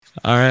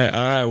All right,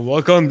 all right.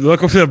 Welcome to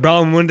the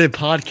Brown Monday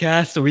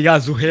podcast. So we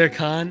got Zuhair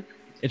Khan.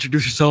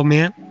 Introduce yourself,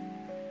 man.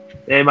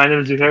 Hey, my name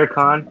is Zuhair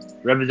Khan,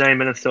 representing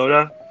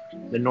Minnesota,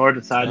 the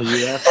north side of the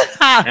U.S.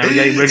 And we're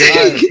getting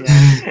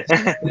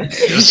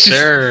Yes,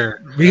 sir.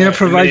 We're gonna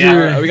provide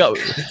your. We got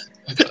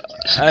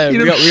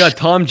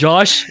Tom,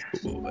 Josh.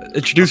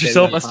 Introduce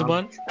yourself, that's Tom.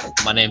 Esteban.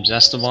 My name's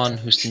Esteban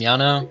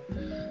Justiniano.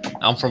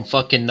 I'm from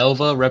fucking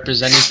Nova,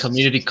 representing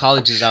community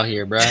colleges out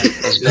here, bro.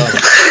 Let's go.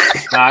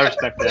 I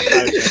respect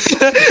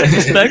that.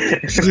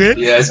 Respect. Good.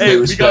 Yes, Hey,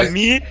 respect.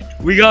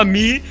 we got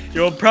me,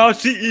 your proud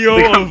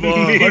CEO of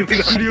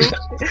Hunting Studio.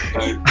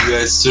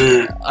 Yes,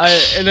 sir.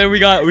 And then we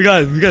got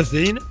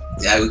Zane.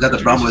 Yeah, we got the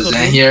Brown Boys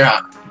in here.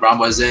 Brown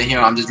Boys in here.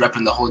 I'm just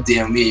repping the whole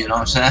DMV. You know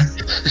what I'm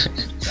saying?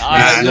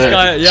 Alright, this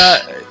guy,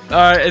 yeah.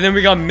 Alright, and then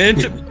we got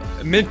Mint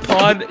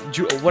Pod,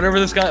 whatever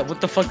this guy.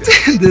 What the fuck? This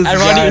Hey, Ronnie,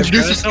 guy,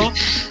 introduce bro.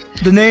 yourself.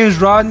 The name's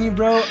Rodney,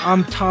 bro.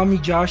 I'm Tommy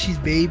Joshy's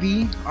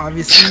baby,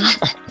 obviously.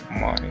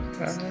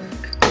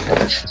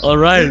 All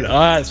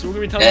right. So we're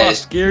gonna be talking about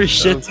scary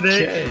shit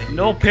today.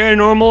 No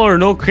paranormal or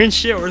no cringe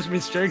shit. We're just gonna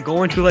be straight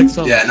going to like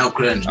some Yeah, no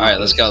cringe. All right,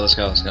 let's go.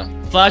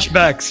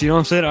 flashbacks. You know what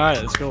I'm saying? All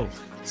right, let's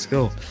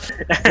go.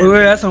 Wait,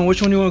 that's on.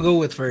 Which one do you want to go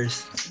with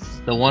first?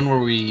 The one where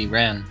we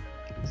ran.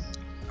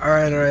 All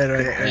right.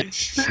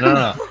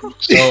 No.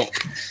 So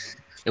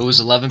it was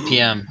 11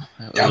 p.m.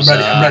 Yeah, I'm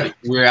ready.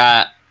 We were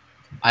at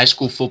high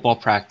school football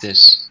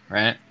practice,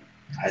 right?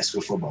 High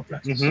school football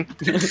practice. All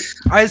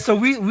right, so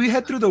we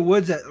head through the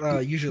woods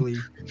usually.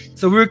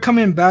 So we were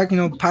coming back,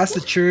 past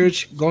the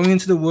church, going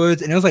into the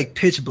woods, and it was like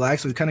pitch black,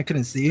 so we kind of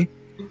couldn't see.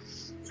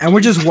 And we're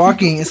just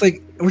walking. It's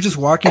like we're just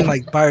walking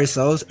like by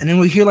ourselves, and then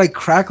we hear like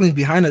crackling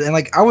behind us. And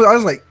like I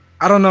was like,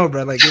 I don't know,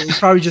 bro. Like it was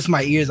probably just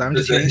my ears. I'm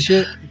just hearing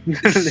shit.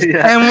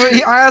 Yeah. And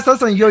I asked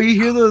us, like, yo, you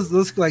hear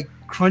those like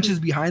crunches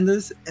behind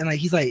us? And like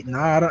he's like,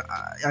 nah,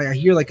 I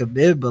hear like a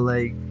bit, but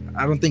like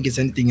I don't think it's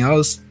anything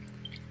else.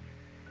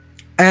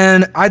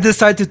 And I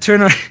decided to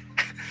turn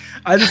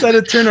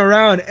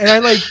around, and I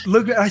like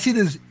look. I see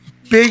this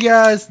big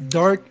ass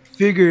dark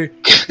figure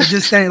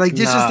just standing, like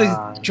just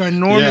a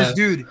ginormous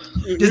dude,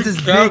 just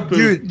this big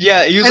dude.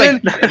 Yeah, he was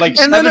And like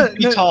and 7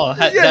 feet tall.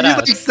 Yeah,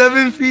 he's like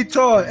 7 feet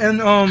tall. And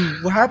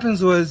what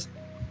happens was,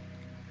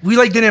 we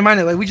like didn't mind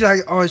it. Like we just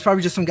like, oh, it's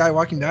probably just some guy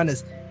walking behind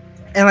us.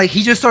 And like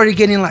he just started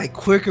getting like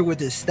quicker with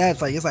his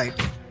steps. Like it's like,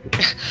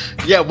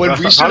 Yeah, when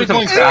we started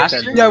going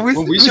faster, yeah,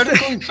 when we started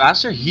going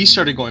faster, he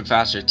started going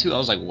faster too. I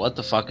was like, what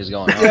the fuck is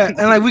going on? yeah, and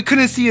like we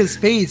couldn't see his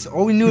face.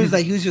 All we knew is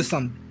like he was just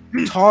some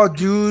tall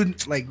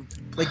dude, like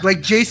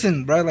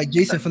Jason, bro, like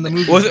Jason from the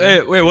movie. Was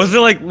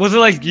it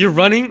like you're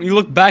running? You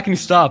look back and he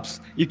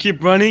stops. You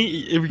keep running.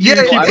 You keep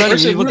running.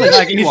 You look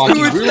back and he stops.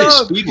 We were like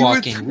speed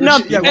walking. We were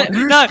speed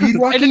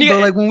walking, and then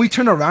but like when we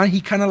turned around, he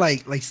kind of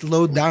like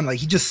slowed down. Like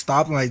he just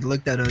stopped and like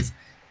looked at us.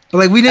 But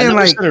like we didn't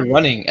we like started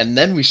running, and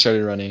then we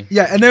started running.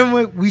 Yeah, and then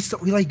we just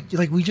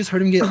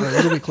heard him get a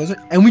little bit closer,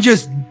 and we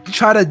just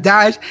try to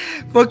dash.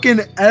 Fucking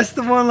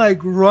Esteban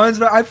like runs,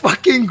 but I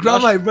fucking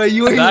grab like, bro,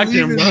 you ain't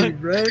leaving me,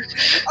 bro.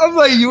 I'm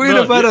like, you ain't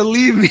about to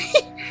leave me.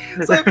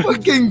 So I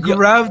fucking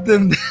grabbed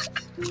him.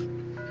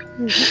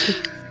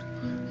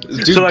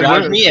 Dude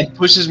grabs me and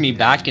pushes me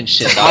back and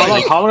shit. How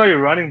long are you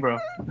running, bro?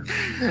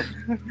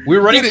 We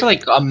were running for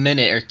like a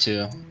minute or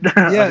two.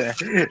 Yeah,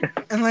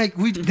 and like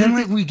we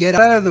get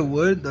out of the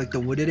wood, like the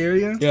wooded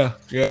area. Yeah.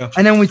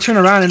 And then we turn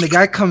around and the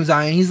guy comes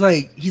out and he's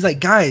like,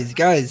 guys,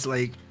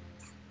 like,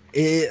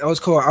 I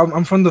was cool.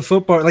 I'm from the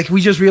football. Like we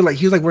just realized like,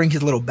 he was like wearing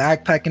his little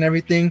backpack and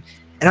everything.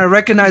 And I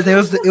recognized it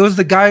was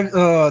the guy,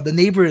 the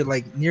neighbor,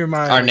 like near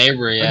our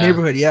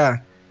neighborhood, yeah.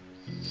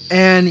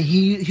 And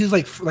he was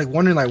like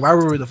wondering like why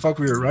the fuck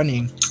we were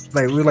running.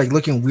 Like we were like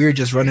looking weird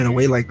just running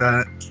away like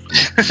that.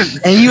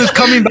 And he was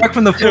coming back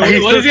from the football. He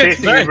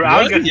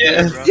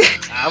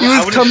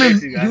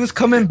was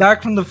coming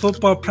back from the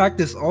football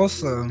practice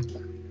also.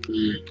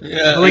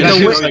 Yeah. Like,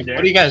 What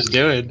are you guys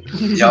doing?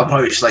 Y'all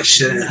probably just like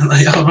shit.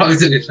 Like y'all probably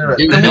did shit.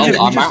 Dude, no,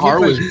 my heart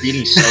was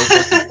beating so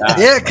fucking fast.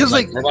 Yeah, cause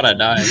like we're about to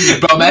die.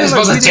 Bro, man, it's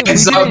Like, supposed to we take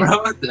some, didn't- bro.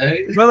 What the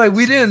heck? Bro, like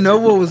we didn't know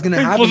what was gonna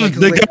happen. Like,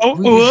 'cause, like,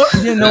 we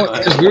didn't know.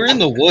 Because we were in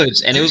the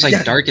woods and it was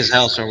like dark as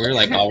hell, so we were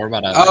like, oh, we're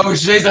about to. Oh,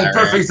 shit, he's like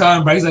perfect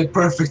time, bro. He's like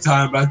perfect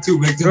time, bro. 2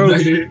 victims Bro.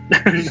 later.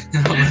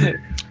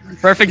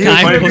 Perfect It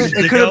time.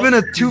 could have been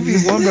a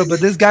 2v1, bro, but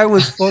this guy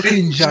was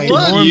fucking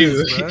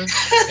ginormous, bro.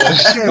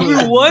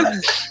 You what?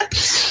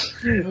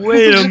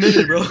 Wait a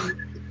minute, bro.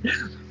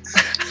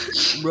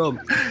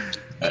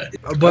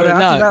 But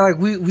after that, like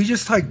we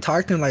just like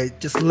talked to him, like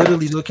just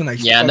literally looking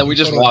like. Yeah, and then we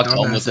just walked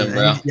home with him,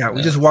 bro. Yeah,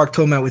 we just walked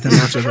home out with him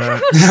after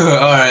that.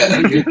 All right.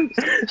 Okay.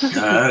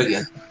 All right.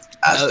 Okay.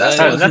 That's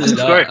a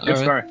story. Good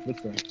story.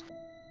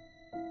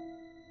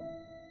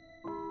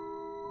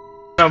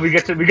 No, we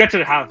get to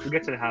the house.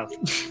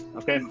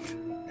 Okay,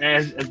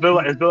 and it's built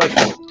like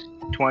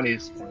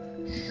 20s,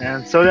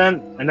 and so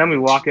then we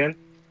walk in,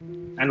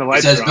 and the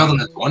lights It says are built in on.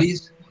 the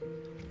 20s.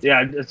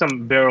 Yeah, it's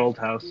some bare old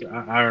house.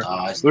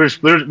 I see. We're just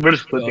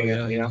flipping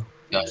it, you know.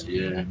 Gotcha,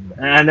 yeah.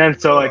 And then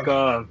so like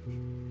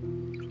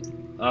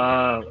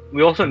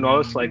we also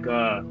noticed like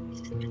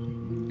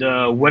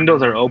the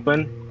windows are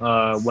open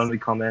when we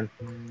come in.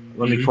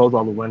 When we close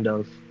all the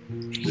windows.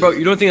 Bro,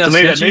 you don't think that's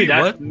sketchy? maybe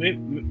that's, What?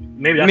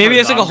 maybe that's Maybe what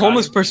it's like a Dom got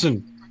homeless it.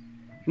 person.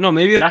 No,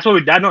 maybe That's what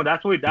we thought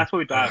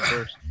at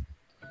first.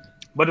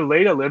 But the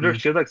lady that lived there,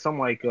 she was like some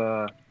like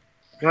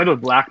you know those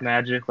black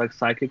magic like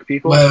psychic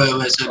people.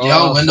 Wait. So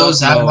y'all windows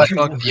fuck have no, like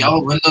fuck no.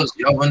 y'all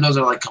windows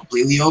are like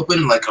completely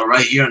open. Like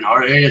right here in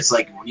our area, it's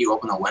like when you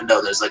open a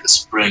window, there's like a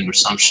spring or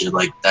some shit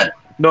like that.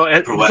 No,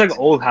 it's For what? like an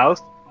old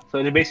house. So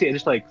it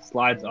just like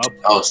slides up.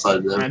 Oh, it's like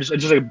And that. it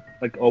just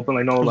like open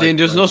like no like. Then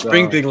there's no like,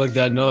 spring thing like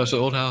that. No, it's an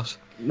old house.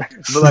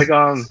 But like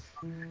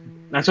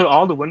and so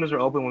all the windows are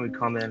open when we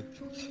come in.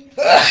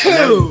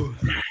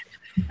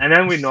 And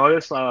then we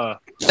notice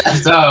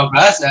That's tough,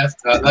 bro. That's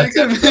tough.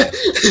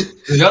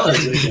 Y'all are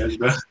dickheads,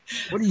 bro.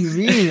 What do you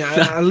mean?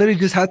 I literally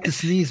just had to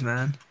sneeze,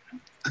 man.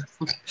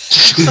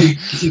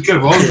 You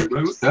could hold it,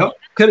 bro. What the hell?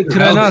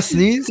 Could I not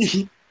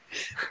sneeze?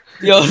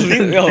 Yo,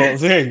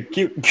 Zing,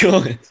 keep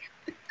going.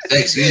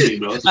 Hey, excuse me,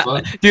 bro. What the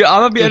fuck? Dude,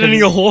 I'm gonna be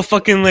editing a whole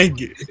fucking like.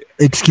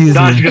 Excuse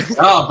me.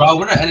 No, bro.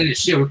 We're not editing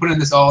shit. We're putting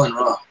this all in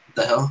raw. What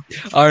the hell?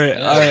 All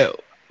right.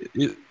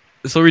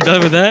 So we're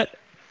done with that.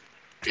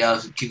 Yeah,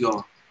 keep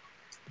going.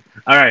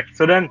 all right.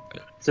 So then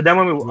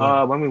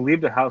when we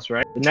leave the house,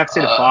 right? The next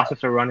day the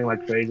faucets are running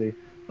like crazy.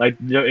 Like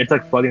it's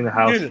like flooding the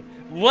house. Dude,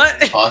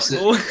 what?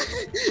 Faucet?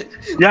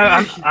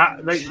 Yeah, I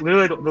like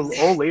literally the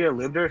old lady that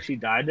lived there. She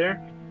died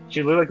there.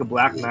 She lived like a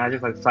black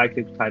magic like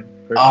psychic type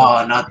person.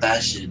 Oh, not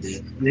that shit,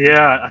 dude.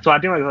 Yeah, so I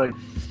think like,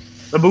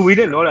 but we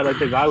didn't know that. Like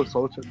the guy was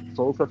sold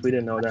us. We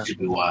didn't know that. Should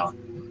be wild.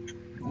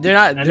 They're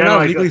not. And They're then, not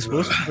like, legally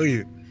supposed to tell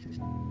you.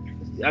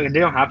 I mean, they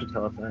don't have to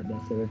tell us that.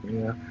 That's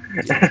everything.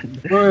 Yeah.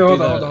 Wait,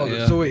 hold on.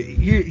 Yeah. So wait,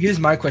 here's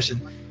my question: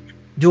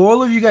 do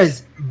all of you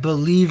guys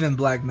believe in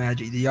black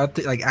magic? Do y'all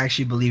like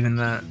actually believe in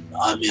that?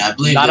 I mean, I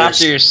believe Not there's-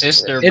 after your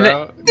sister, In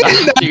bro.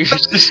 Not after your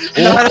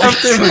sister. Not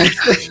after my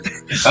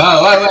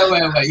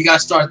Oh, wait. You gotta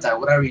start that.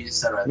 Whatever you just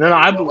said right No, there.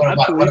 I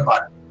What believe.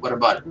 about it? What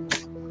about it?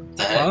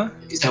 The heck? Huh?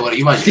 You said what?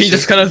 You might He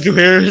just kind of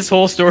hear his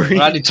whole story.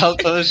 Rodney, tell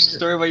the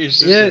story about your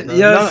sister, Yeah, bro.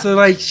 yeah. No. So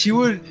like she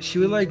would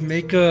like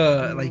make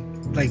a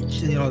like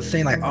you know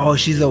saying like, oh,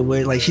 she's a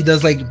witch, like she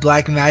does like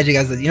black magic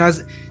as a, you know,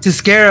 as, to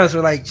scare us,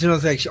 or like, you know,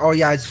 it's like, oh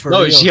yeah, it's for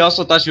No, real. she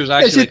also thought she was Yeah,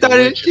 actually she like a thought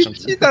witch or she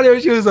something.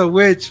 thought she was a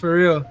witch for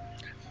real.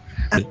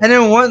 And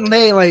then one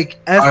day, like,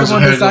 Alright, so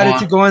Esteban here, go decided on.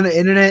 to go on the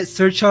internet,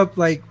 search up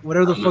like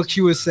whatever the fuck she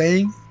was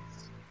saying,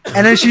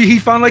 and then he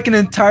found like an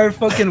entire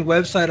fucking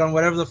website on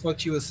whatever the fuck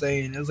she was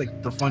saying. It was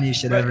like the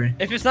funniest shit ever.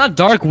 If it's not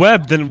dark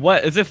web, then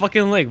what? Is it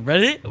fucking like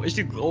Reddit?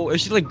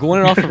 Is she like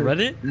going off of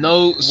Reddit?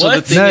 No, so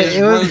What? the thing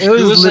No, is, it bro,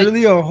 was like,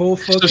 literally a whole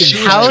fucking. she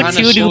was How trying to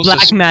to show do us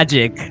black a-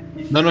 magic?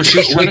 no, she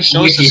was trying to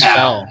show us a Wiki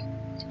spell.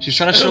 She was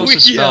trying to show us a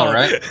spell, Yeah.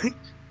 right?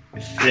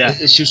 Yeah.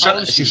 She was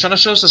trying to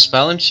show us a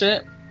spell and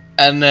shit,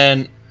 and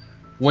then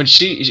when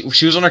she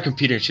was on her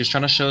computer, she was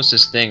trying to show us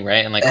this thing,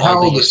 right? And like And all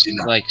how old these, is she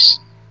now? like,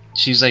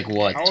 she's like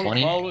what,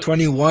 20?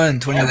 21.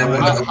 And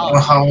then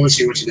how old was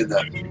she when she did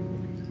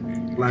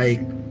that?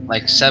 Like,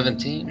 Like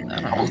 17?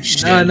 I don't know. Oh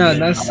shit. no,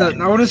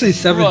 I want to say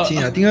 17.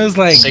 I think it was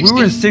like we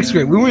were in 6th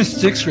grade. We were in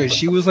 6th grade.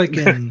 She was like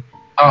in.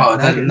 Oh,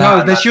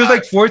 No, she was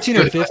like 14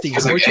 or 15.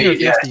 14 or 15.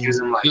 Yeah, she was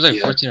in like, She was like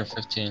yeah. 14 or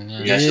 15. Yeah.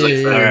 Yeah, she was like,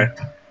 Yeah. All right.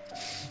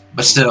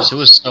 but still. She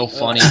was so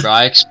funny, bro.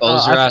 I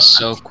exposed her ass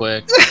so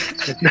quick.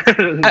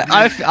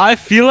 I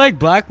feel like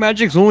black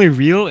magic's only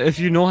real if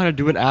you know how to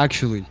do it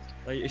actually.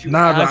 Like, if you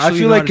Nah, but I actually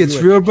feel know how like to it's do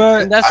it. real, bro.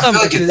 And that's I some.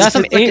 feel like That's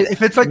some.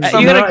 If it's like you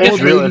some gotta old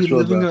get real, lady it's real,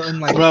 living bro. in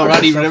like. Bro, Roddy,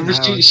 herself in remember the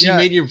house. she Yeah.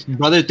 made your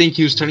brother think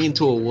he was turning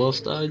into a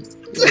wolf, dog?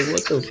 Like,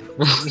 what the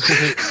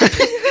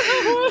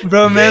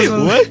Bro,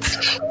 man. What?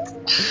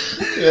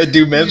 Yeah,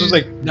 dude, man was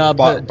like Nah,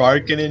 but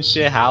barking and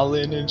shit,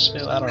 howling and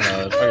shit. I don't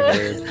know. It's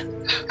fucking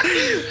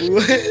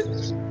weird.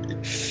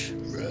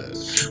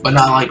 But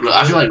not like,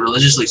 I feel like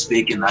religiously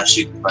speaking, that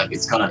shit, like,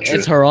 it's kind of true.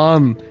 it's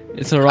haram.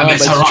 It's haram, I mean, but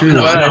it's it's haram, true.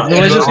 no, no,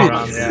 No, it's it's just-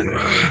 haram.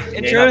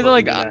 in Yeah, terms of you're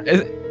like, not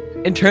supposed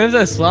in terms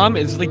of Islam,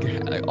 it's like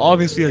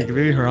obviously like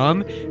very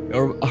haram,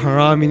 or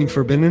haram meaning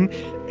forbidden,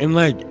 and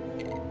like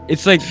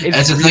it's like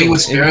That's the thing real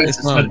with in spirits.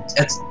 Islam.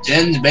 It's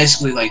jinns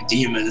basically like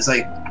demons. It's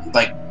like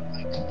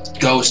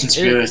ghosts and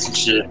spirits and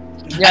shit.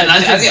 Yeah, And I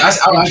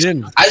it's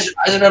jinn. just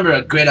remember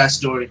a great ass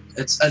story.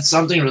 It's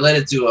something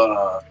related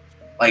to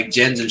like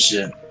jinns and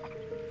shit.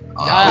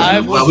 I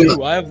have but one we,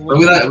 too. I have but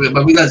we one.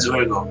 let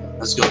Zuhair go.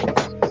 Let's go.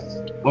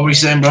 What were you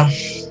saying, bro?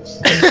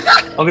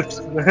 Okay.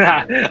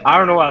 I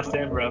don't know what I was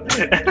saying, bro.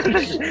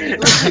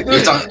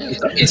 You talking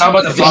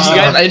about the You guys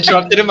floss?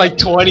 interrupted him like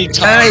 20 times.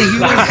 Hey, he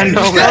was. I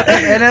know, man.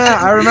 And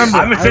I remember.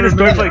 I've been saying this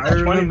story for like I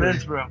 20 remember.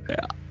 minutes, bro.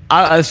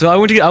 So I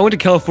went to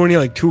California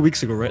like 2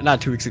 weeks ago, right?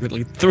 Not 2 weeks ago,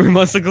 like 3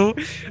 months ago,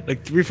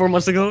 like 3-4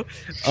 months ago.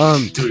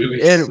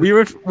 And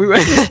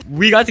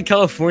we got to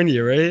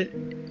California, right?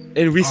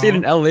 And we stayed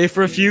in LA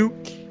for a few.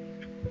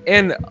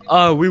 And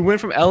we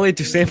went from LA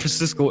to San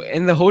Francisco.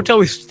 And the hotel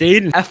we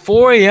stayed in, at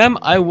 4 a.m.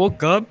 I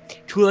woke up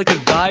to like a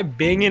guy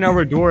banging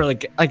our door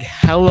like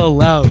hella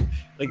loud.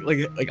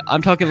 Like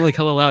I'm talking like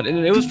hella loud. And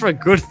it was for a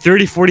good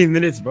 30-40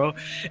 minutes, bro.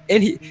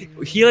 And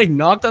he like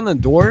knocked on the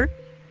door.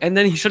 and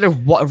then he started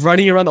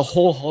running around the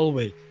whole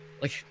hallway,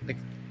 like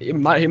it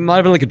might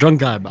have been like a drunk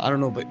guy, but I don't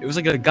know. But it was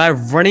like a guy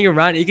running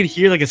around. And you could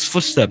hear like his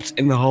footsteps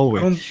in the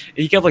hallway. And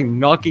he kept like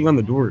knocking on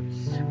the door.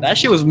 That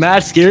shit was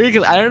mad scary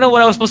because I don't know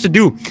what I was supposed to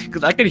do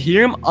because I could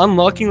hear him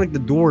unlocking like the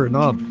door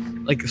knob,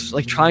 like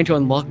trying to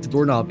unlock the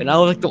doorknob, and I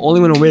was like the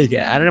only one awake.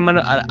 I didn't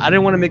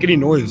want to make any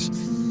noise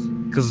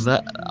because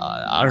that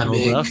I don't know.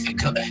 Mean,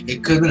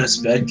 it could have been a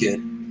sped kid.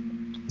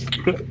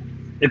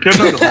 It could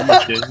have been a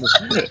homeless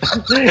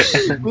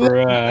kid.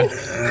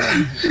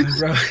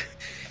 Bro.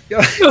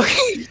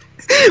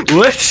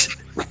 What?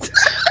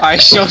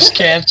 Alright, show's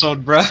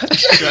canceled, bro.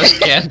 Show's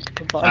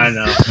canceled. I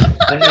know.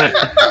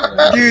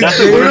 Dude, That's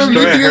the worst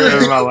story I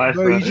heard in my life,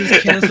 bro. bro. You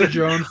just canceled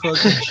your own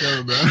fucking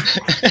show, bro.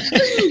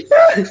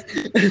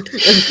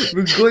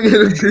 We're going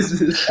out of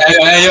business.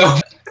 Hey, yo.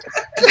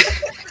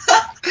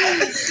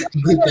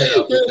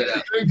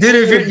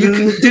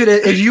 Dude,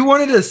 if you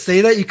wanted to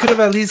say that, you could have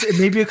at least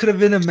maybe it could have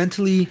been a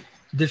mentally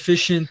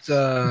deficient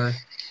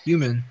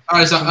human. All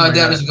right, so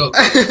Dad, let's go.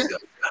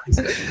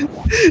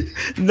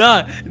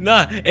 Nah,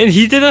 and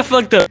he did that for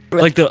like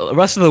the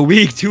rest of the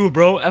week too,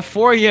 bro. At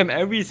 4 a.m.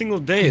 every single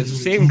day, it's the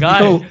same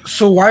guy.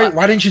 So why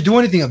didn't you do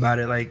anything about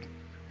it? Like,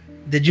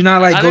 did you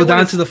not like go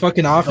down to the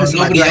fucking office?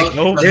 No, and like,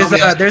 nope. there's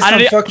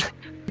some fucking.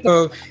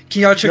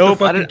 Can y'all check the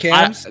fucking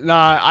cams?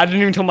 I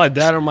didn't even tell my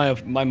dad or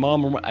my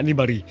mom or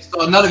anybody.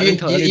 So none of you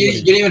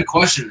didn't even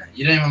question it.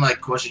 You didn't even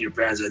like question your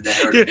parents or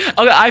dad. Dude, okay,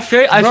 I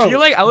feel like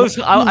I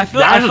feel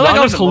like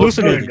I was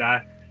hallucinating.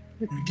 Guy.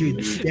 Dude,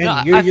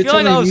 I you're feel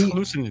like I was telling me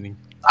hallucinating.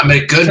 I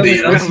mean, it could be.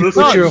 you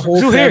put your whole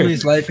So here.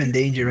 family's life in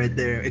danger right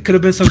there. It could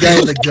have been some guy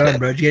with a gun,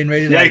 bro, getting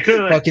ready to like,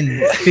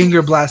 fucking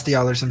finger blast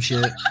y'all or some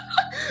shit.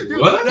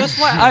 What? That's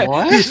why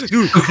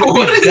dude,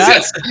 What is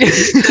that?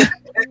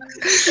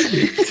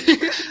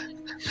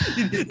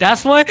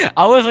 that's why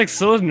I was like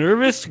so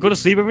nervous to go to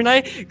sleep every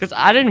night because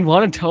I didn't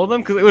want to tell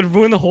them because it would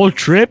ruin the whole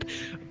trip.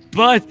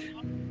 But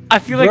I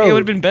feel like it would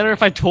have been better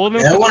if I told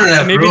them.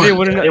 Yeah, Maybe they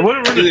wouldn't. It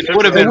wouldn't It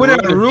would have been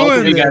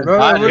ruined it,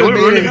 bro. It would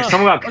have ruined it.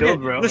 Someone got Okay,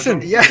 killed, bro.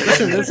 listen, Yeah.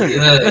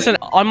 listen.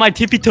 On my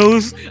tippy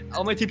toes, I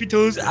went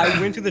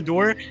to the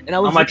door and I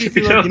was On my looking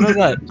tippy through,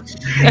 like,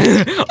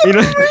 you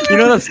know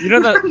that,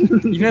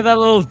 you know that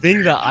little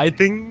thing, that eye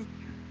thing,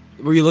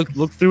 where you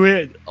look through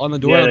it on the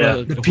door,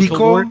 Yeah. the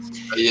peephole? door.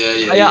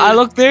 Yeah. I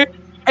looked there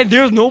and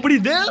there was nobody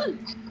there.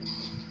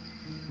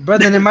 But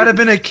then it might have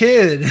been a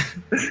kid.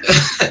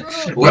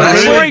 What I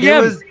Bro,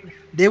 said-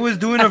 They was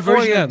doing At a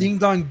version 4 a.m. of Ding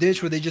Dong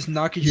Ditch where they just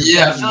knock at your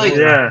Yeah, I fucking feel like,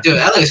 door. Yeah. dude,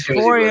 that looks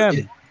crazy. 4 bro. a.m.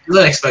 You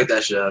didn't expect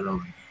that shit. I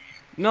don't.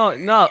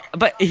 No,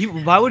 but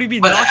why would he be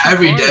But knocking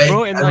every on it, day,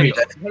 bro? And every like,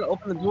 day. I'm gonna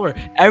open the door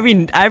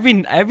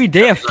every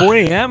day at 4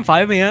 a.m.,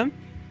 5 a.m.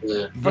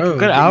 Yeah. Fucking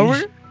good hour.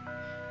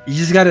 You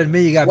just gotta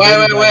admit you got.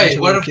 Wait.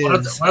 What if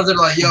they're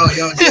like, yo,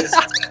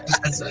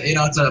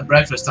 it's a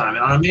breakfast time. You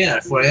know what I mean?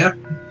 At 4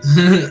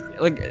 a.m.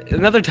 Like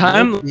another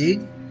time. Yeah.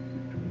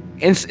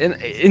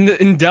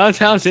 In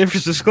downtown San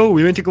Francisco,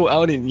 we went to go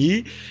out and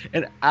eat,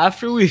 and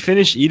after we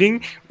finished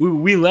eating,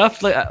 we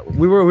left. Like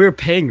we were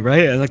paying,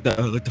 right, at like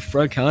the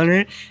front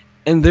counter,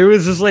 and there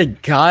was this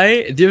like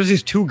guy. There was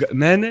these two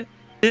men.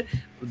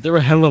 They were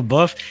hella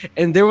buff,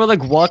 and they were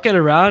like walking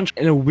around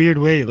in a weird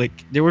way. Like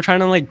they were trying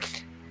to like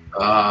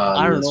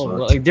I don't know.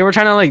 Like they were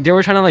trying to like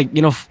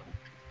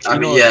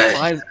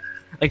find,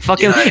 like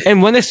fucking. Yeah.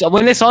 And when they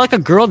saw like a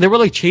girl, they were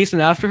like chasing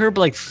after her,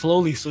 but like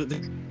slowly. So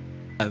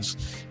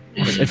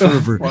in front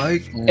of her.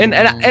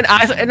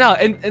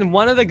 And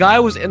one of the guy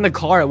was in the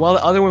car while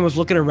the other one was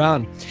looking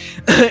around.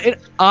 And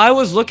I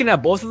was looking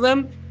at both of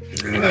them,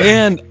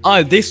 and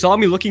they saw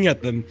me looking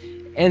at them,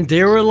 and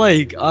they were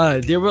like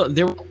they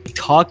were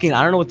talking.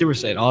 I don't know what they were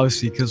saying,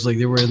 obviously, because like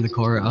they were in the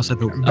car outside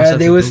the. But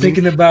they was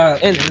thinking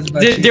about. And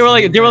they were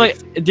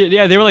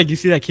like, you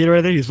see that kid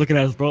right there? He's looking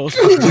at his bro.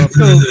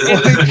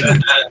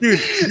 Dude,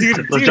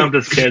 Let's jump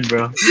this kid,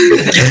 bro.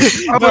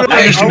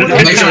 Make sure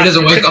he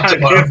doesn't wake up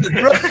tomorrow.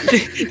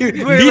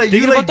 Dude, Wait, like,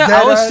 thinking you about like that,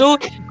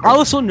 I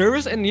was so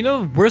nervous, and you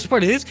know the worst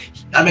part is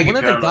That make one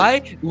you of the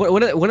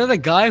paranoid. one of the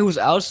guy who was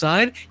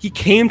outside, he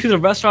came to the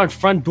restaurant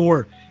front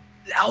door.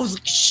 I was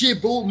like,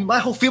 shit, bro, my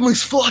whole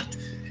family's fucked.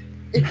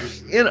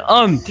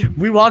 And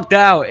we walked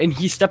out, and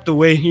he stepped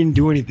away. He didn't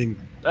do anything.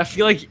 I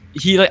feel like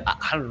he I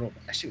don't know.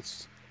 That shit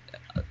was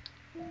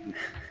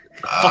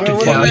fucking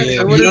funny.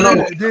 It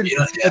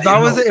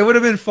would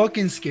have been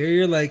fucking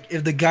scarier. Like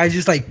if the guy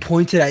just like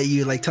pointed at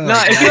you, like telling.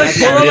 Nah, if he like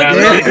pulled out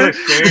Yeah,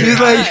 He's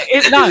like,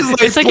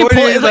 it's like he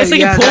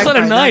pulls out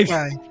a knife.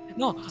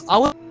 No, I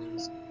would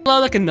pull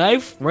out like a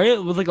knife,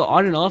 right? With like an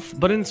on and off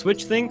button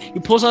switch thing. He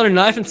pulls out a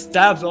knife and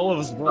stabs all of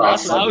us, bro.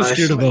 That's what I was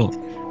scared about.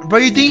 Bro,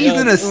 you think he's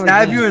gonna Yeah,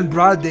 stab you in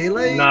broad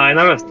daylight? Nah, I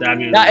never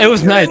stabbed you. Nah, it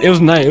was night. It was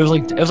night. It was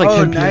like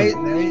 10 night.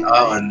 p.m.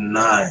 Oh,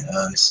 nice.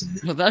 Honestly.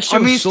 But that shit I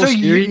mean, was so still,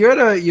 scary. you're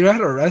at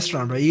a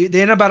restaurant, bro.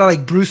 They ain't about to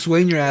like Bruce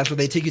Wayne your ass, where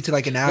they take you to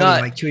like an alley Nah,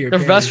 and like kill your The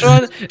parents.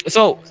 restaurant.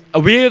 So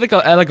we ate like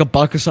at like a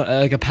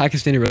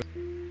Pakistani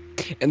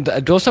restaurant, and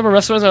those type of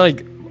restaurants are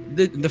like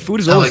the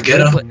food is Hella always good,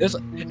 ghetto. but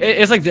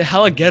it's like the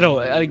hella ghetto.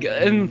 Like,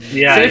 in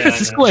Yeah, San yeah,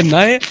 Francisco at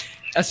night,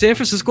 at San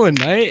Francisco at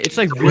night, it's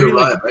like You're really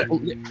like right,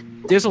 right?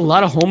 there's a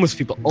lot of homeless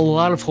people. A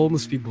lot of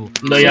homeless people.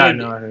 No, So, yeah, I like,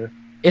 know. I heard.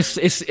 it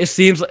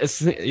seems like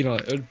it's, you know,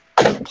 it would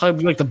probably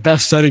be like the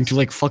best setting to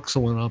like fuck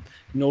someone up.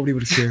 Nobody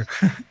would care.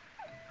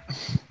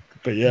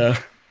 But yeah.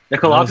 The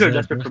Colombians are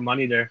that, desperate bro? for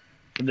money there.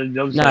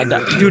 Nah,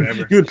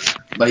 dude.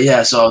 But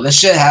yeah, so this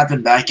shit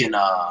happened back in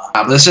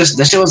this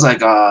shit was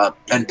like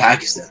in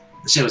Pakistan.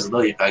 This shit was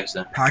literally in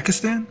Pakistan.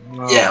 Pakistan?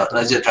 Yeah,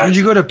 legit. When did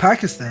you Pakistan. go to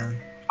Pakistan?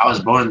 I was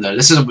born there.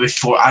 This is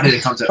before I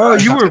didn't come to. Oh,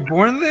 you were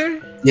born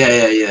there?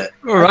 Yeah.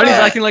 Bro, Ronnie's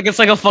Yeah. acting like it's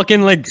like a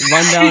fucking like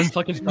rundown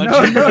fucking No,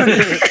 country. no.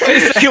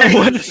 It's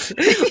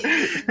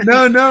like,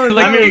 what? No,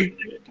 Like,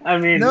 I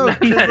mean, no,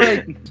 'cause,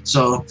 like,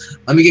 So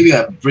let me give you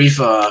a brief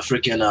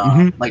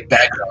Mhm. like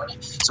background.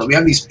 So we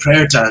have these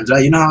prayer times,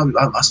 right? You know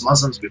how us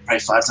Muslims we pray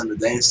 5 times a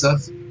day and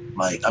stuff.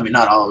 Like I mean,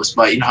 not all of us,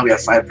 but you know how we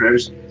have 5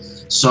 prayers.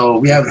 So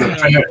we have the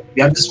prayer.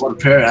 We have this one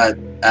prayer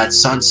at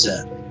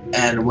sunset,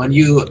 and when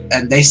you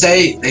and they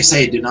say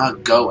do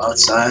not go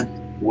outside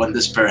when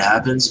this prayer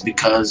happens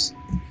because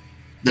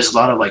there's a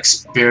lot of like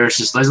spirits,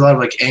 there's a lot of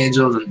like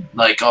angels and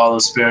like all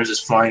those spirits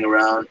just flying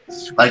around.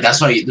 Like that's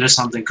why there's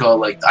something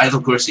called like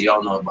Idol Kursi,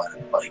 y'all know about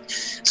it. Like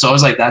so it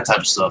was like that type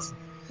of stuff.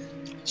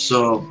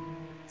 So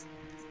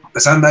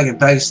I'm back in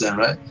Pakistan,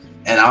 right?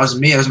 And it was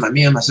me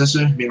and my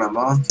sister, me and my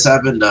mom. This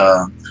happened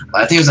I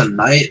think it was a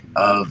night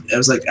of it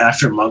was like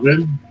after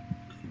Maghrib.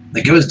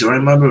 Like it was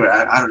during Maghrib, or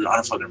I don't know, I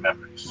don't fucking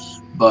remember.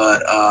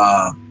 But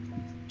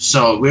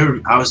so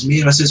I was me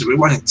and my sister, we were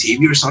watching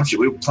TV or something.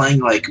 We were playing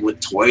like with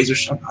toys or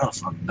something. I don't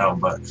fucking know,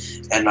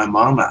 and my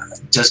mom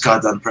just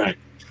got done praying.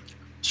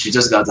 She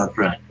just got done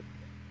praying.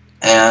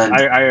 And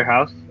at your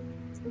house?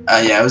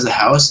 yeah, it was a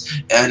house,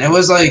 and it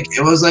was a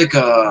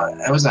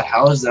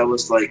house that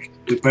was like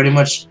we pretty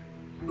much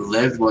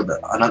lived with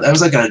another. It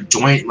was like a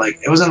joint, like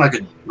it wasn't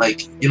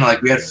like you know,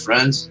 like we had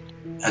friends,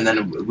 and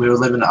then we were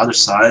living the other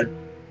side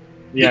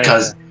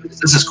because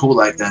this is cool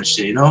like that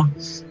shit, you know,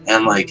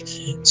 and like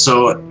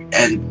so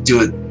and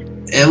dude,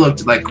 it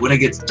looked like when it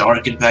gets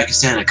dark in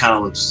Pakistan, it kind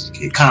of looks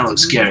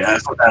scary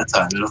for that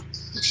time, you know.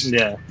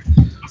 Yeah.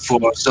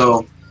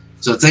 So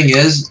the thing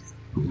is,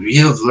 we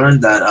have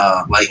learned that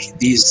like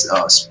these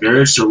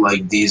spirits or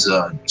like these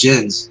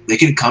jinns, they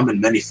can come in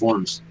many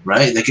forms,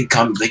 right? They can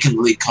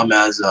really come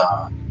as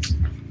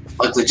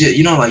like legit,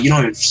 you know, like you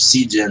don't even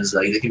see jinns,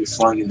 like they can be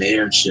flying in the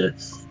air and shit.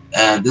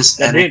 And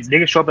They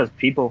can show up as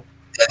people.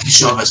 they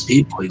show up as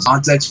people.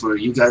 Context for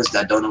you guys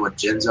that don't know what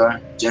jinns are.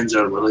 Jinns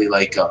are really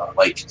like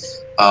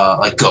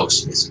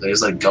ghosts.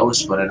 It's like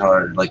ghosts, but in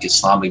our like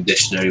Islamic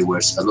dictionary, where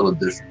it's a little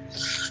different.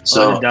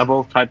 So the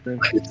devil type thing.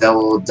 like the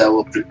devil,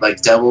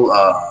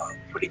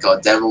 what do you call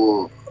it?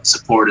 Devil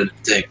supported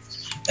thing,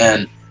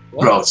 and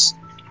bro, it's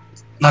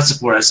not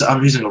support.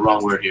 I'm using the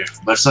wrong word here,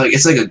 but it's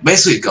like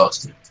basically a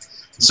ghost.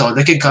 So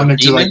they can come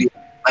into I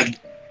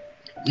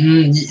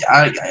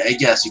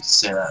guess you could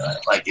say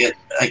that. Like it,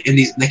 like in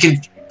these, they can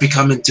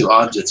become into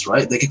objects,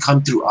 right? They can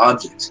come through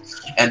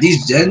objects, and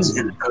these jinns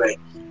in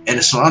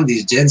Islam,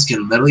 these jinns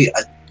can literally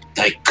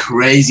like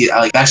crazy.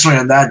 Like actually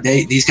on that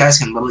day, these guys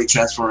can literally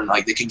transform.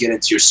 Like they can get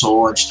into your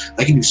soul and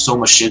they can do so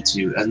much shit to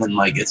you, and then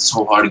like it's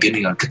so hard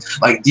getting on.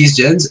 Like these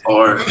jinns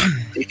are,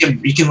 you can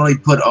really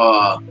put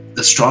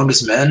the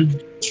strongest men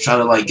to try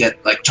to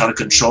try to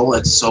control.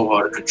 It's so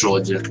hard to control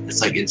a jinn.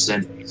 It's like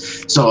insane.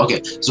 So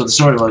okay, so the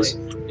story was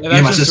me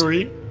and my sister.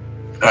 Me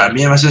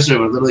and my sister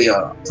were literally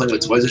playing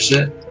with toys and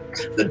shit.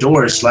 The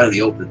door is slightly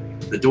open.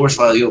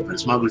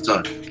 It's Maghrib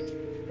time,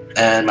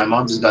 and my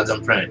mom just got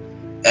done praying,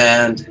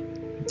 and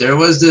there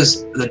was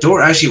this. The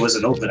door actually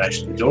wasn't open.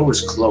 Actually, the door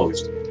was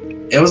closed.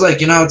 It was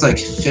like, you know, it's like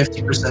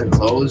 50%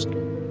 closed,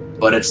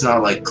 but it's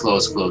not like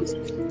closed.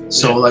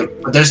 So like,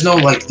 but there's no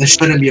like, there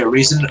shouldn't be a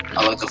reason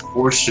like a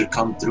force should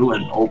come through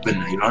and open.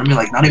 You know what I mean?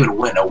 Like not even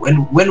wind.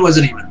 Wind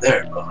wasn't even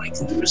there, bro. Like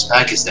it was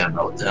Pakistan,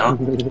 bro. You know?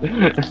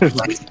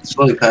 Like it's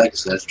really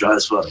Pakistan. It's dry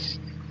as fuck.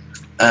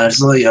 And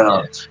it's really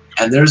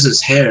and there's this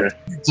hair.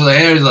 So the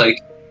hair is like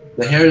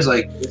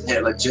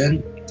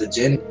jinn. The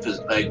jinn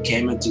like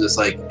came into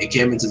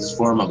this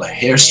form of a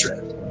hair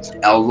strand,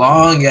 a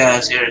long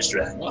ass hair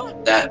strand.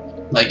 That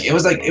like it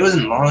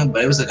wasn't long,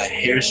 but it was like a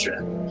hair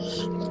strand.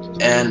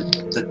 And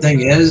the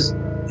thing is,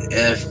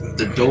 if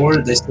the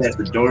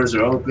doors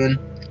are open,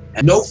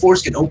 and no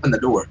force can open the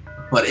door,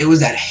 but it was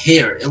that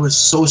hair. It was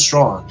so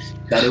strong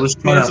that it was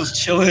trying to.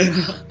 Chilling.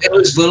 It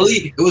was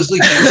literally,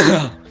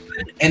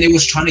 and it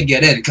was trying to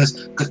get in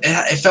because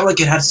it felt like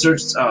it had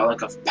such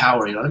like a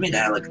power. You know what I mean? It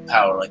had like a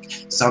power, like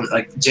some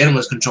like Jen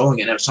was controlling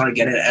it. And it was trying to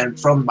get in, and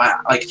from my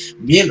like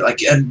me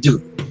and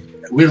dude,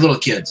 we're little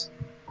kids.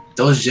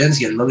 Those gens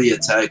can literally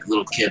attack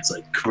little kids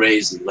like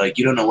crazy. Like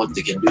you don't know what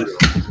they can do to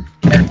them.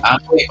 And I'm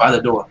by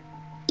the door.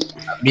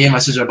 Me and my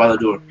sister are by the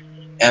door,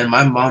 and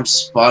my mom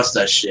spots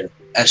that shit,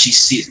 and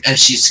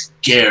she's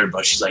scared,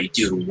 but she's like,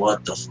 "Dude,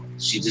 what the fuck?"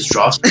 She just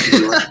drops me.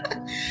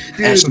 Dude,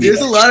 there's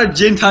a lot of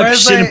jinn type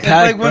shit in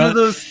Pack, like one of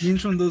those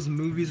scenes from those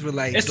movies where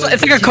like it's like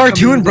a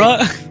cartoon, bro.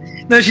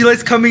 No, she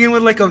likes coming in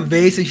with like a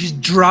vase and she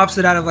drops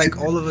it out of like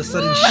all of a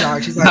sudden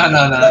shock. She's like,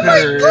 no. "Oh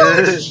my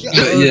gosh,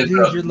 Yeah, dude,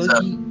 bro. you're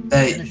lucky."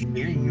 They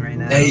hearing you right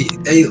now.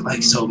 they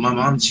like, so my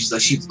mom, she's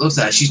like, she looks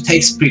at it, she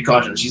takes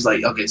precautions. She's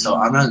like, okay, so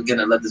I'm not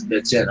gonna let this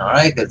bitch in, all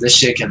right, because this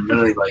shit can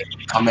literally like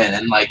come in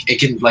and like it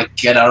can like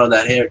get out of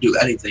that hair, do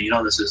anything, you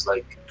know. This is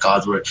like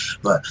God's word.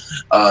 But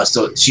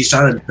so she's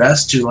trying her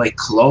best to like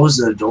close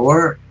the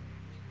door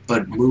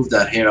but move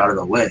that hair out of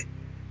the way.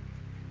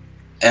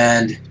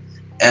 And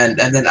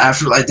then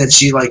after like, then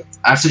she like,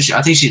 after she,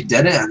 I think she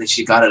did it, and then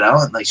she got it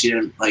out, and like she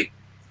didn't like,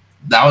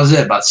 that was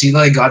it. But she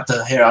like got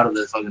the hair out of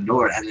the fucking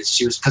door, and then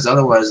she was, because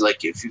otherwise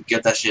like if you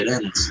get that shit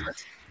in, it's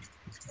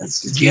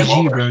game GG,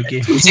 over. bro.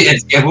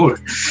 It's game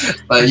over.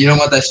 But you don't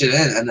want that shit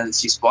in. And then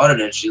she spotted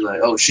it, and she's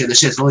like, oh shit, this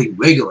shit's really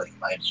wiggling,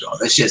 like, bro,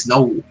 this shit's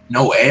no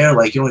air,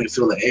 like you don't even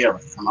feel the air,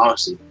 like,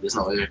 honestly there's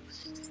no air.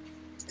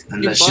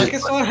 And Your that shit,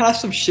 Pakistan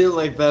has some shit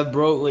like that,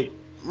 bro. Like,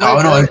 no,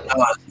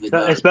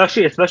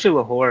 Especially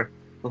Lahore.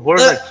 Lahore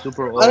is like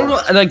super old. I don't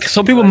know. Like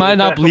some people might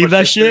not believe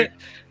that shit.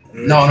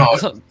 no,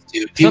 Some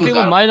dude, people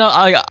might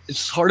not.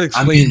 It's hard to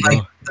explain, I mean, bro.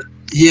 like,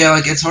 yeah,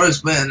 like it's hard to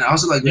explain. And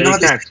also, like, Yeah, you know you how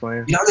they, can't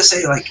explain. you know how they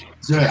say, like,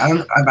 sorry,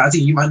 I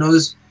think you might know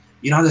this.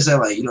 You know how they say,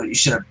 like, you know, you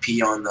shouldn't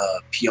pee under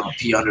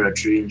a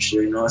tree and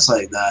shit. You know, it's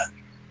like that.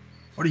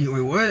 What are you?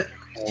 Wait, what?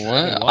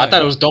 What? I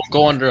thought it was don't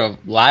go under a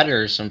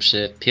ladder or some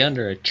shit. Pee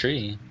under a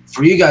tree.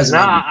 For you guys, Nah,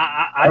 like,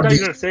 I thought you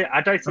were gonna say.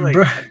 I thought you said like.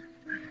 Bro.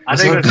 I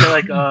thought you were gonna say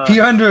like. Pee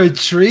under a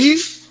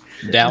tree,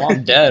 Damn,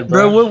 I'm dead,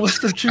 bro. bro. What's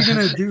the tree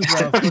gonna do,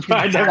 bro?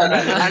 I never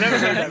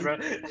heard that, bro.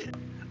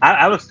 I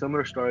have a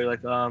similar story.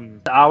 Like,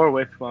 an hour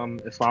away from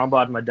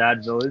Islamabad, my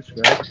dad's village,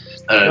 right?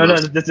 No,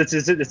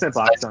 it's in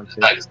Pakistan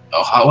too.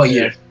 oh, how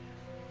year?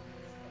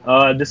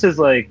 This is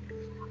like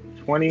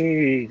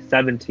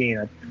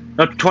 2017.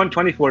 No,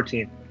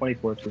 2014. 2014.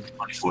 2014.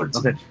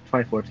 Okay,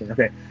 2014.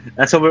 Okay,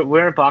 and so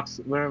we're in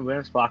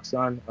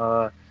Pakistan.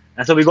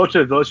 And so we go to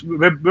the village.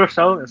 We're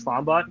still in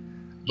Islamabad,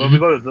 but we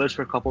go to the village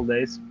for a couple of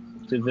days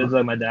to visit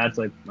like my dad's,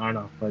 like, I don't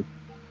know, like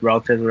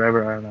relatives or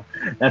whatever. I don't know.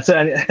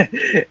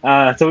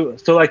 And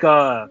so like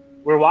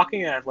we're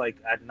walking at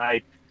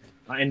night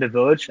in the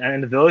village, and in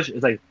the village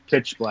it's like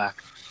pitch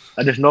black.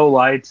 There's no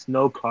lights,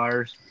 no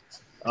cars,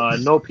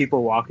 no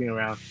people walking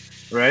around,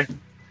 right?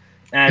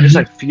 And just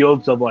like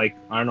fields of like,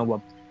 I don't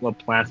know what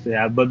plants they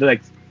have, but they're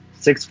like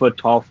 6 foot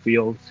tall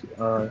fields.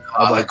 Of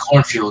like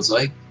cornfields,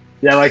 like.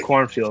 Yeah, like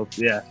cornfields.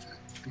 Yeah.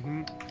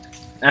 Mm-hmm.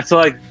 And so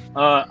like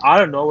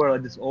out of nowhere,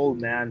 like this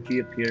old man, he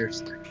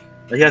appears.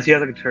 Like he has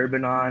like a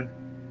turban on.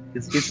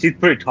 He's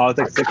pretty tall. It's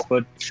like 6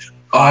 foot.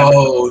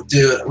 Oh,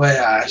 dude. Wait,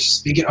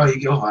 speaking. Oh,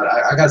 you go on.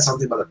 I got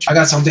something about the. I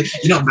got something.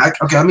 You know,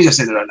 back. Okay, let me just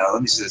say that right now.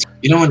 Let me say this.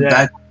 You know when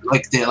back,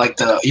 like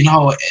the you know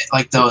how,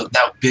 like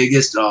that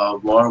biggest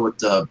war with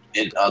the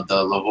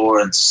Lahore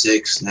and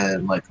Six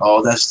and like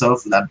all that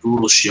stuff and that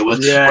brutal shit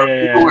was.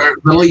 People were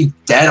really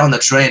dead on the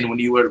train when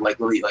you were like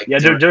really like. Yeah,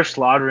 they're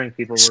slaughtering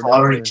people.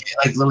 Slaughtering,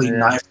 like literally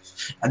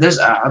knives. And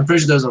I'm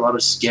pretty sure there's a lot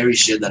of scary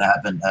shit that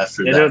happened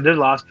after that. Yeah, there's a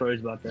lot of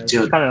stories about that.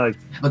 Dude, kind of like.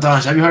 But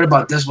Danish, have you heard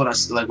about this? What I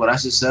just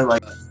said,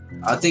 like.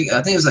 I think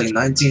it's like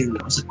 19.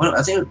 I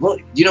think. Well,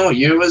 you know what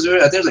year it was?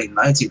 I think it was like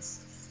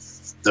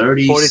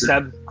 1930.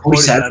 47.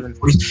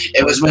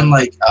 It was when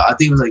like I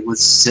think it was like with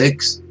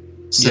six,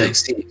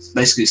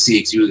 basically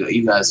Sikhs.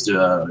 You guys do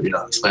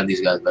explain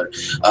these guys better.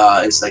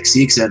 It's like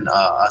Sikhs and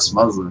us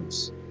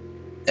Muslims,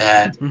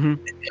 and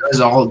it was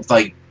all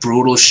like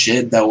brutal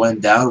shit that went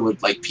down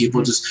with like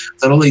people just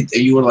literally.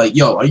 You were like,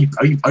 "Yo, are you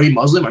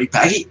Muslim? Are you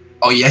Paki?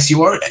 Oh yes,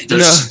 you are."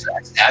 Just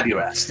stab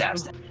your ass, stab.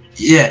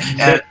 Yeah,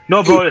 and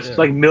no, bro, it's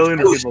like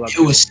millions of people. It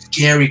was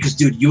scary because,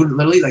 dude, you would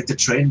literally like the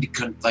train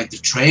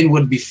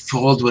would be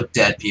filled with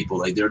dead people.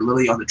 Like they're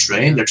literally on the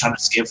train, they're trying to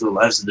escape for their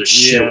lives, and there's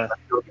shit like,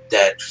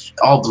 dead,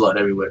 all blood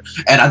everywhere.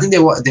 And I think they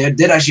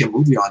did actually a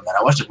movie on that.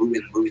 I watched a movie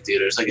in the movie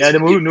theaters. Like, the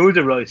movies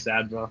are really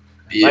sad, bro.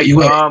 Yeah,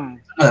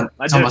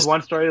 like there's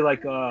one story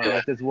like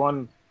there's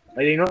one,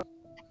 like, you know,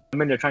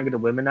 women, they're trying to get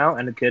the women out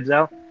and the kids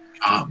out.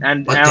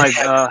 And they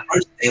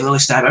literally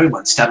stab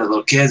everyone. Stab the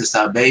little kids, they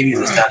stab babies,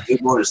 they stab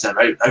people, they stab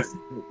everything.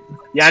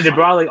 Yeah, and they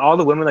brought like all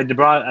the women, like they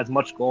brought as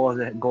much gold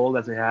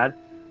as they had,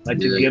 like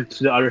to give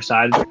to the other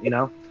side, you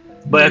know.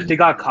 But if they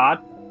got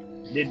caught,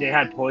 they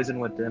had poison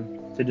with them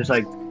to just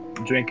like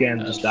drink it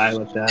and just die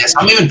like that. Yeah,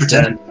 some even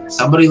pretending.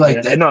 Somebody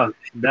like that. No,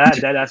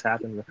 that's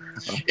happened.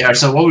 Yeah.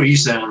 So what were you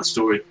saying on the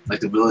story,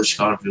 like the village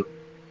cornfield?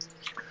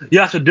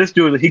 Yeah. So this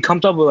dude, he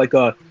comes up with like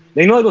you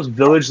know, like those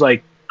village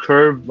like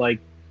curved like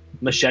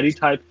machete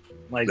type,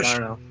 like I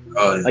don't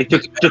know, like to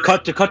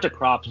cut the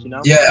crops, you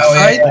know. Yeah.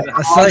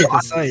 A scythe.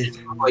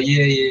 Oh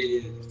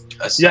yeah.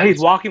 Yeah, he's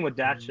walking with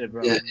that shit,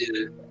 bro. Yeah.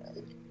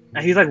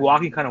 And he's like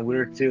walking kind of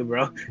weird too,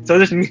 bro. So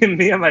just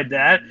me and my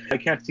dad. I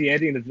can't see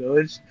anything in the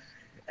village.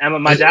 And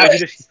my dad,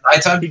 it's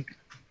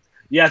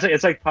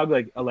like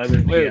probably like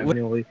 11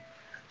 p.m.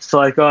 So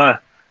like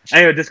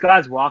anyway, this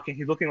guy's walking.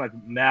 He's looking like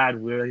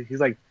mad weird. He's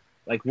like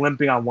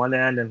limping on one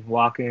end and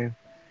walking.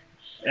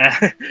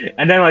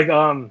 And then like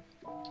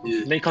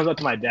then he comes up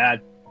to my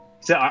dad.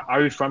 He said,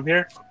 "Are you from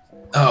here?"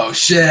 Oh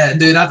shit,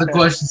 dude! Not the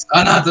questions.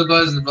 Not the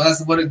questions, but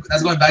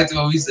that's going back to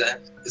what we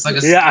said. It's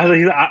like a Yeah, I was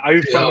like, are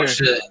you from oh here?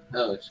 shit.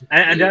 Oh shit.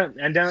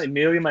 And then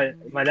immediately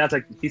my dad's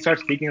like he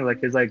starts speaking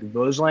like his like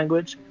village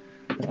language,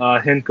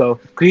 Hinko.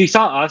 Cause he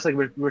saw us like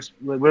we're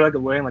like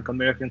wearing like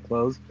American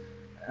clothes.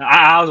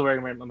 I was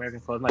wearing American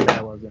clothes. My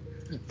dad wasn't.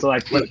 So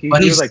like But he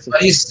was like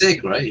he's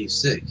sick, right? He's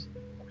sick.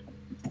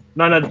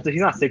 no,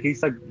 he's not sick.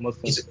 He's like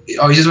Muslim. He's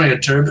just wearing a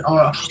turban.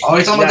 Oh,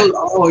 you're talking about those.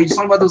 Oh, you're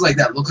talking about those like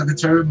that look like a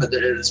turban, but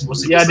it's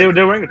mostly. Yeah, they're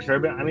wearing a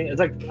turban. I mean, it's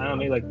like I don't know,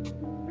 maybe like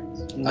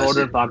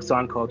northern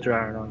Pakistan culture.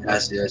 I don't know. I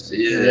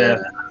see.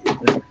 Yeah.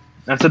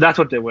 And so that's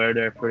what they wear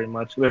there, pretty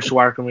much. We have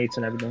shawarma meats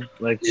and everything.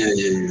 Like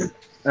Yeah.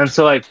 and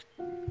so like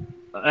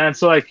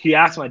he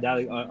asked my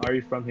dad, like, "Are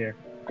you from here?"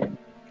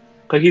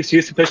 Cause he's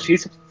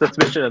suspicious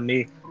of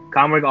me.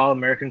 I'm wearing all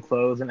American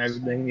clothes and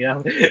everything, you know,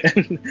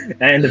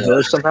 and in the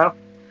village somehow.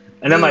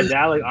 And then my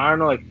dad, like I don't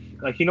know,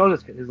 like he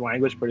knows his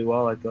language pretty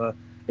well. Like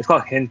it's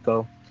called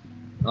Hinko.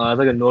 It's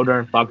like a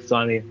northern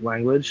Pakistani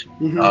language.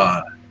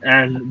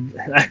 And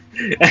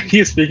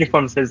he's speaking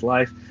from his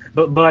life.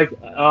 But like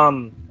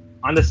on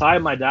the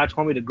side, my dad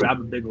told me to grab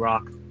a big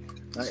rock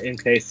in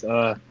case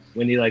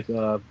when he like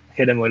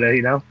hit him with it,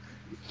 you know.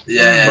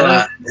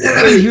 Yeah.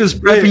 He was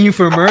prepping you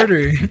for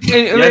murder.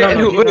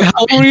 How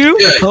old were you?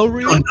 Dude, How old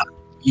were you?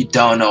 You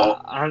don't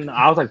know.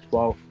 I was like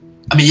 12.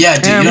 I mean, yeah,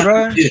 dude.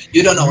 Damn,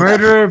 You don't know.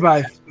 Murder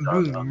by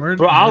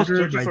Bro, I was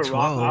searching for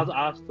rock.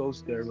 I was so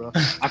scared, bro.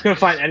 I couldn't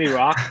find any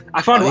rock.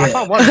 I found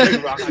one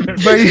big rock.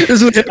 Bro, you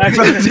just Picked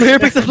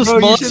up the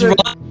smallest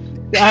rock.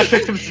 I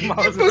picked up the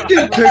smallest rock.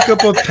 fucking pick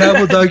up a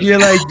pebble, dog. You're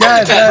like,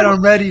 Dad,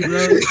 I'm ready,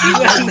 bro.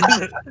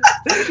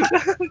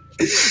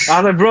 I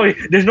was like, bro,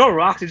 there's no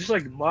rocks. It's just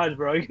like mud,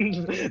 bro.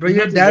 Bro,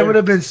 your dad would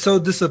have been so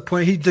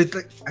disappointed. He'd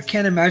like, I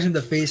can't imagine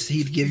the face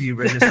he'd give you,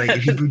 bro. Just like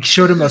if you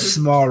showed him a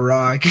small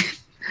rock.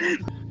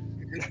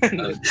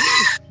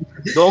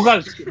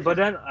 But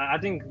then I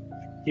think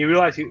he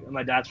realized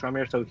my dad's from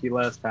here, so he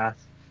let us pass.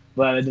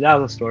 But that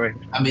was a story.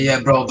 I mean, yeah,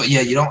 bro, but yeah,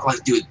 you don't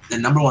like, dude. The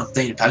number one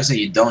thing in Pakistan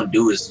you don't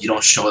do is you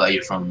don't show that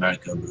you're from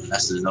America, bro.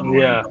 That's the number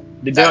one. Yeah,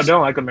 they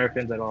don't like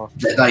Americans at all.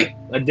 Like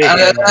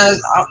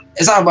It's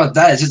it's not about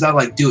that. It's just that,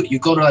 like, dude, you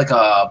go to like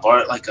a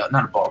bar, like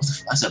not a bar.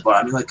 I said bar.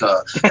 I mean, like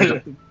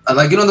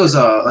like you know those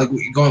like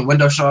going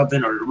window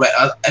shopping or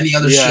any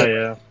other shit.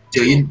 Yeah.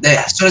 Dude,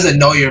 as soon as they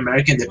know you're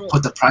American, they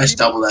put the price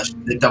double.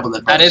 They double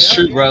the price. That is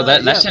true, bro.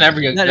 That's in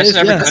every country. That's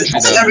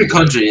in every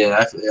country.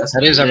 Yeah,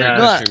 That is every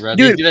country, bro.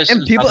 Dude, They do that and shit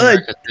in people South like,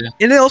 America, too.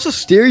 and they also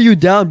stare you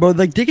down, bro.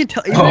 Like they can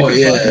tell. Even if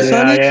you're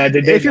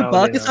Pakistani, they if you're know,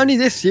 they know. Pakistani,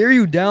 they stare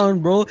you down,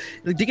 bro.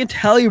 Like they can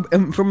tell you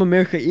from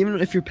America, even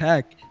if you're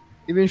Pak,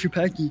 even if you're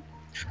Paki.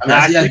 I mean,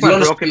 I you speak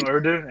don't broken speak,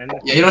 Urdu. And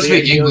you don't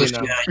speak English.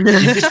 Know. Yeah.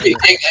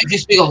 If you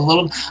speak a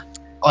little.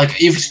 Like,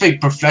 if you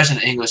speak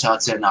professional English,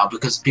 I'd say now,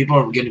 because people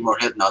are getting more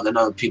hip now. They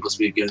know people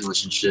speak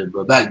English and shit.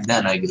 But back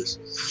then, I guess.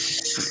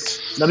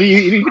 I mean,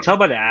 you can tell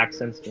by the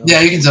accents. Though. Yeah,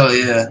 you can tell.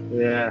 Yeah.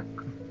 Yeah.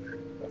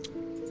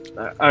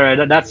 All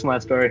right, that's my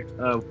story.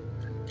 All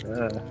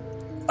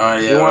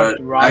right. Yeah. All right.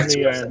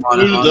 Rodney or...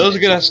 That was a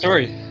good ass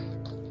story.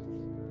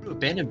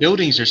 Abandoned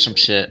buildings or some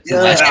shit.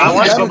 Yeah, I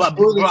want to go back.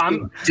 Bro,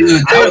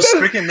 Dude, that was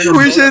freaking.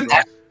 We should.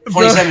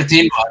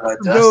 2017.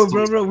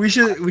 Bro, we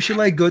should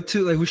like go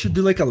to like we should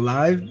do like a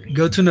live,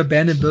 go to an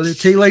abandoned building,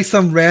 take like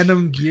some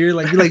random gear,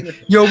 like be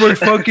like, yo, we're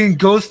fucking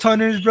ghost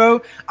hunters,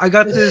 bro. I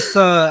got this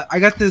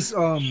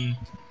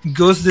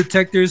ghost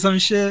detector or some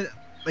shit.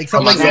 Like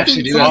something like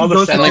actually do some that.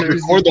 ghost And like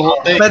detectors. record the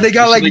whole thing. But they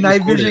got like Just, night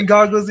record vision it.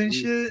 goggles and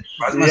shit.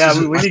 Yeah,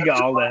 we need to get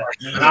all that.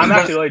 I'm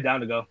actually really down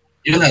to go.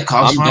 You know that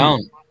cops I'm down.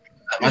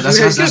 That's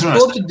Get what I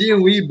close to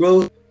DMV,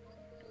 bro.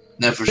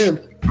 never sure.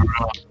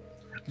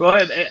 Bro,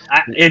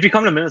 if you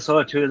come to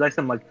Minnesota too, there's like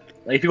some like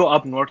if you go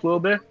up north a little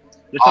bit.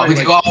 We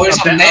can go over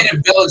some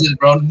native villages,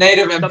 bro.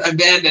 Native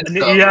abandoned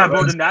stuff. Yeah,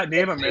 bro, the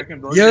Native American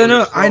villages. Yeah,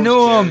 no, I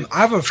know. I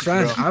have a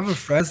friend.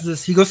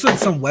 He goes to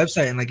some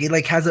website and like it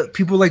like has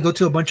people like go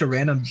to a bunch of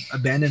random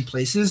abandoned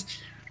places,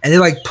 and they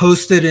like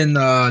post it in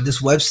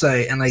this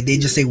website and like they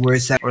just say where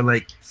it's at or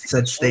like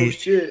said Oh state.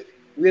 shit.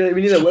 We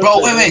need a website. Bro,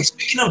 wait.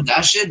 Speaking of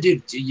that shit,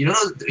 dude, you know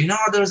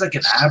how there was like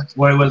an app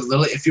where it was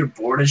literally, if you're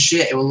bored and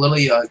shit, it will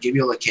literally give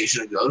you a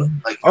location to go to.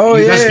 Like, Oh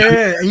you yeah, guys-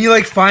 yeah, and you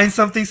like find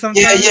something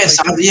sometimes. Yeah,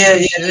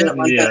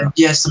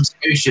 some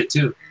scary shit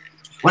too.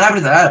 What happened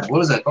to that app? What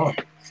was that called?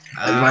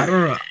 I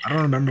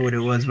don't remember what it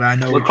was, but I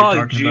know We'll what call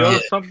you're it talking Geo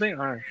about. or something.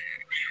 All right.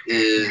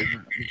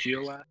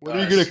 Geo app. When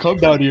are you gonna come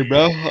down here,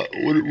 bro?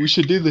 We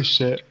should do this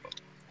shit.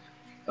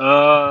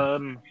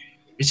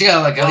 We should get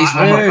like at least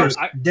one Hey, more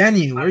person.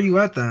 Danny, where you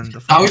at then?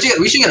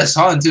 We should get a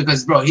son too,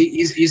 because bro,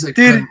 he's like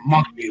Dude,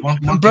 monkey. Bro,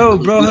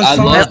 I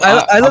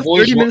Hassan, live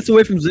 30 minutes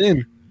away from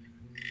Zim.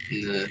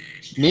 Yeah.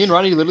 Me and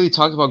Ronnie literally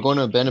talked about going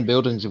to abandoned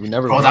buildings if we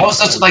never. Bro, went. that was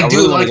such like, I dude,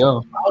 really wanna like,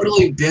 go. I would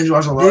really binge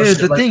watch a lot of Dude,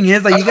 shit. the thing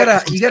is, like,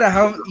 that's you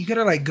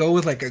gotta like go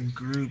with like a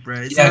group,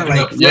 right? It's Yeah, not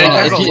like Yeah,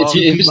 Yeah, bro,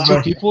 if it's two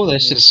bro. people, that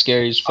shit is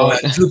scary as Oh,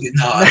 fuck. yeah, two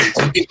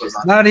people is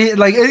not.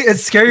 Like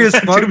it's scary as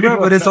fuck, Two bro. people.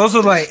 But it's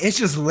also like it's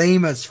just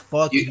lame as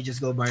fuck You- if you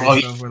just go by Bro,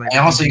 yourself. Or, like, and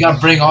also, you gotta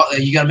bring all.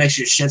 You gotta make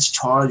sure your shit's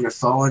charged, your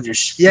phone,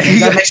 Yeah, you you gotta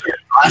gotta- make sure your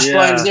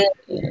flashlight's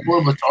there,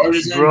 portable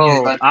chargers in.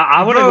 Bro, Yeah,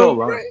 I want to Bro,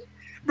 go alone.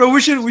 Bro,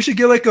 we should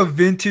get like a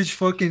vintage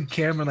fucking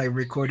camera, like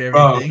record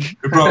bro, everything.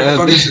 bro, Yeah,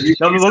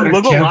 fucking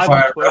We'll go live on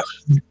campfire, bro.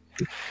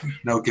 Twitch.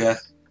 No cap.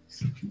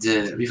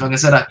 Dude, we fucking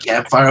set a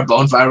campfire,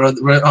 bonfire on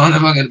the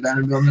fucking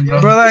abandoned building,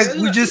 bro. Bro, like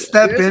we just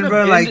step There's in, an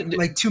bro. abandoned-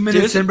 Like 2 minutes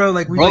there's- in, bro.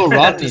 Like we Bro, like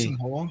Rodney. some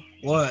hole.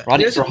 What?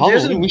 Ronnie, There's for a-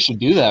 there's Halloween, a- we should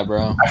do that,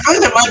 bro. I feel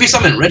like there might be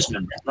some in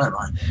Richmond, bro. Never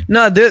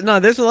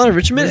mind. There's a lot of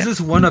Richmond. There's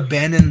this one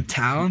abandoned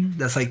town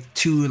that's like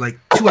 2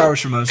 hours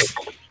from us.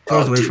 2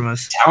 hours away dude, from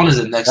us. Town is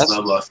the next That's-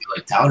 level. I feel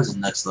like town is the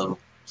next level.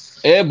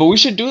 Yeah, but we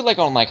should do it like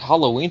on like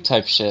Halloween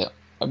type shit.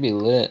 That'd be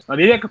lit.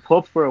 Maybe I could pull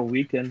up for a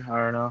weekend. I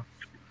don't know.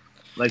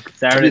 Like That'd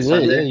Saturday, be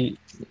lit. Yeah, Sunday.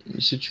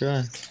 you should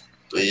try.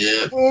 But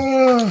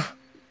yeah,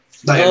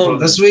 like bro,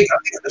 this week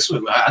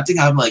I think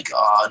I have like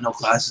no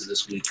classes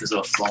this week because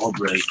of fall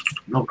break.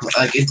 No,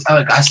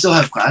 I still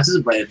have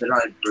classes, but they're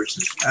not in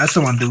person. That's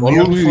the one. Do When we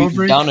would have a we fall be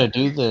break? down to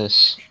do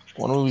this?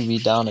 When would we be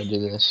down to do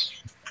this?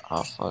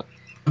 Oh fuck.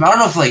 I don't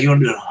know if like you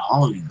want to do it on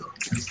Halloween though.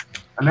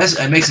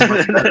 It makes it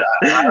much better.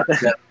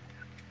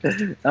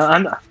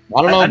 I'm, I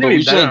don't know, I but think we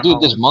we should like better do on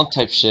it this month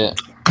type shit.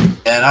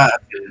 And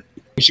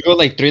We should go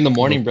like 3 in the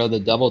morning, bro. The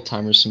double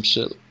time or some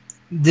shit.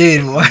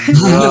 Dude, what?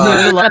 There's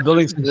a lot of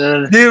buildings.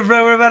 uh, Dude,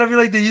 bro, we're about to be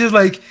like, you're just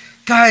like,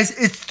 guys,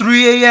 it's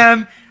 3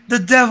 a.m. The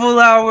devil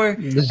hour,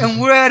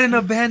 and we're at an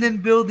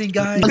abandoned building,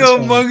 guys. Yo,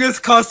 Among Us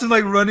costume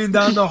like running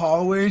down the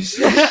hallway and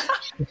shit.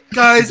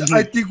 Guys,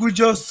 I think we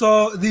just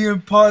saw the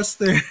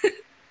imposter.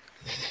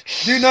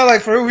 Dude, no,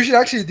 like for real, we should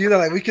actually do that.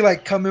 Like, we could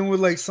like come in with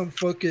like some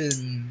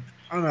fucking,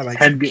 I don't know,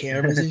 like some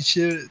cameras and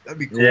shit. That'd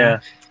be cool. Yeah.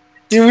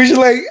 Dude, we should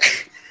like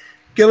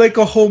get like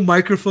a whole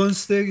microphone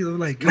stick. You know,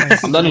 like,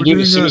 guys, I'm gonna we're do it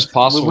doing as soon a- as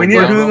possible. we need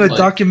We're to bro. doing a Like,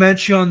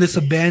 documentary on this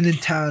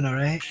abandoned town, all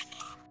right?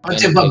 but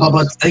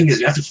the thing is,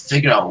 we have to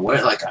figure out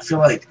where. Like, I feel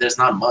like there's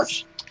not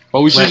much.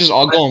 but we should Wait, just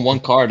all go in one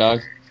car, dog.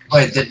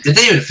 Wait, did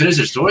they even finish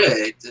their story?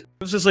 It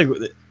was just like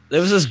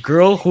there was this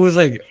girl who was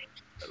like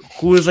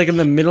in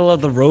the middle of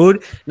the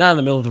road, not in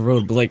the middle of the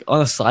road, but like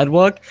on a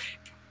sidewalk.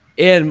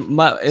 And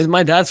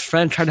my dad's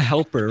friend tried to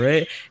help her,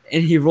 right?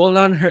 And he rolled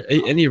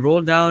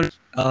down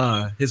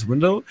his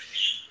window.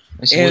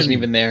 And she wasn't And-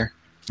 even there.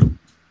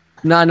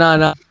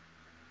 Nah.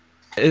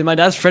 And my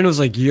dad's friend was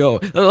like, "Yo,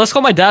 let's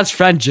call my dad's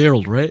friend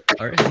Gerald, right?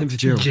 All right, his name's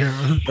Gerald,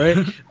 Gerald. right?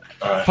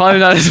 Alright. Probably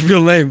not his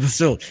real name, but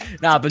still.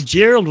 Nah, but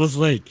Gerald was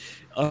like,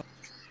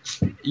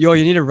 "Yo,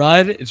 you need a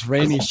ride? It's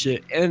rainy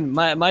shit." And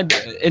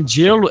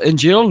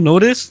Gerald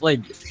noticed like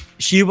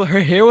her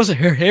hair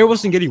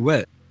wasn't getting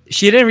wet.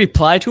 She didn't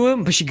reply to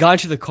him, but she got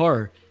into the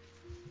car.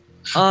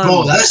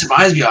 Bro, that just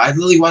reminds me. I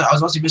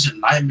was watching Mission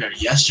Nightmare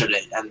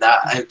yesterday, and that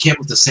I came up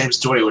with the same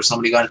story where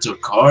somebody got into a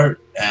car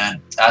and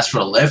asked for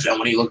a lift, and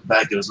when he looked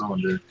back, there was no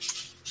one there.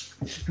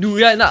 Dude,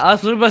 yeah, no, I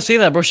was literally about to say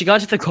that, bro. She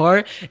got into the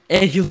car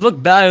and he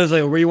looked back. I was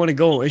like, "Where you want to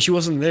go?" And she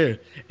wasn't there.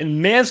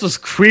 And Mans was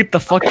creeped the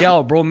fuck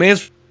out, bro.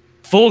 Mans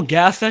full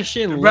gas that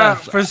shit and Bro,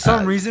 left. for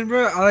some reason,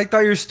 bro, I like thought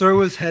your story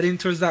was heading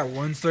towards that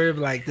one story of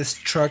like this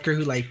trucker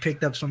who like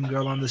picked up some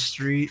girl on the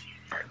street.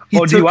 He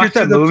Oh, do you took her watch to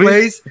that the movie?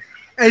 place,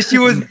 and she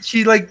was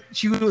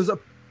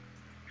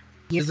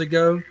years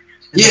ago.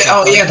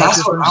 Yeah,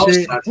 that's what I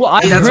was. Well,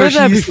 I That's heard what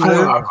that she used to before.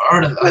 do. I've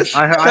heard of that.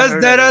 I That's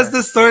heard dead of as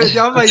the story.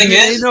 I'm like, The thing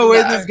ain't is, no way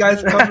yeah, this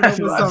guy's coming up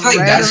with I some feel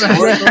like that random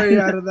story- story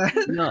out of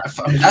that. No,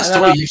 I mean, that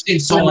story, you've seen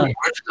so many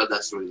versions of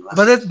that story.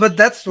 But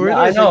that story, Yeah,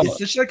 though, I is like, know. it's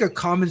such like a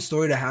common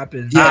story to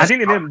happen. Yeah. I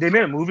think they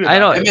made a movie. I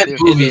know. I about meant it,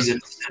 too. movies, and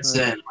it's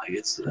insane. Like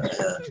it's.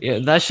 yeah,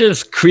 that shit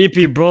is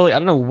creepy, bro. Like, I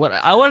don't know what.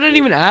 I wouldn't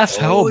even ask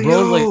help,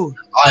 bro. Like,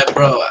 Alright,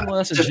 bro. well,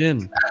 that's a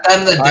gin. At the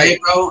end of the day,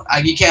 bro,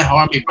 you can't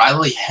harm me, bro. I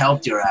literally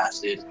helped your ass,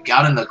 dude.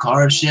 Got in the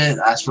car and shit,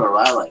 asked for a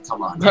ride. Like,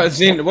 come on. Bro,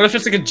 Zine, what if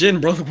it's like a gin,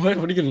 bro? What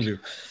are you gonna do?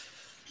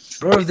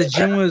 Bro, if the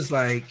gym was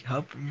like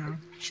helping,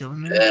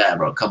 chilling, man. Yeah,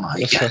 bro, come on.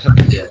 You can't.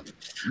 Yeah.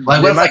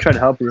 Like, They what might if, try to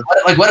help you.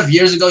 what if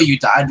years ago you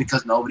died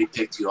because nobody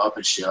picked you up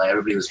and shit? Like,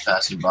 everybody was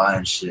passing by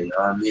and shit. You know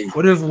what I mean?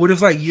 What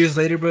if like years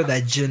later, bro,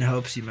 that gin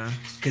helps you, man,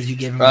 because you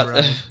gave him a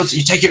ride.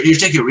 You take your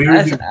rear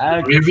That's view,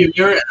 an rear view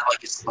mirror, and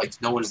like it's like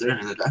no one's there,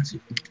 and then that's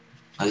you.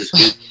 That's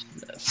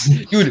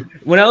good. Dude,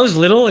 when I was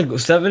little, like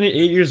 7, 8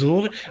 years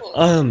old,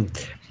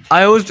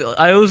 I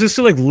always used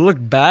to like look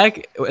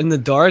back in the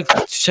dark,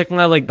 check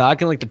my like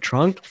back in like the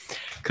trunk,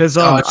 cause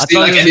Oh, I see,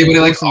 thought like, it was anybody,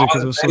 like,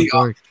 because it was so already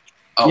dark.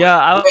 Oh,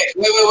 Yeah,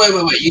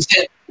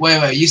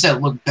 Wait. You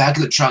said look back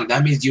at the trunk.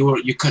 That means you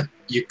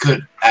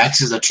could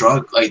access the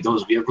trunk, like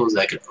those vehicles.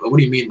 That could. What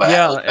do you mean by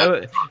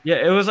that?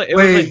 it was like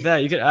Wait. that.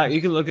 You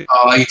could look at.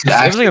 Oh, you could It was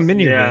access. like a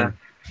minivan. Yeah.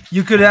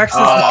 You could access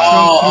the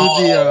trunk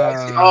through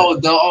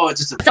the. It's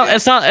just a.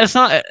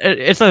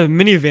 It's a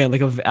minivan,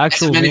 like an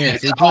actual van.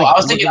 So you can, I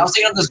was thinking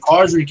of those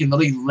cars where you can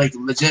literally like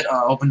legit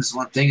open this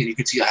one thing and you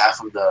can see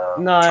half of the.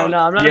 No, I'm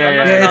not.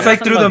 Yeah, it's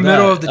like through the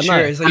middle of the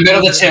chair. It's like the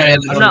middle of the chair.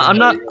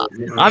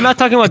 I'm not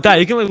talking about that.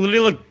 You can like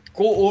literally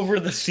go over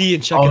the sea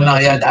and check it out. Oh no,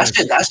 yeah, that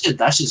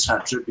shit's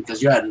kind of true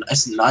because you're at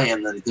night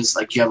and then it's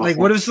like you have like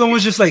what if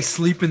someone's just like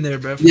sleeping there,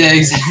 bro? Yeah,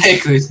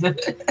 exactly.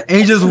 And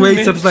he just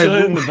wakes up like,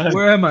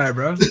 where am I,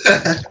 bro?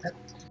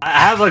 I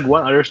have like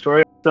one other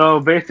story. So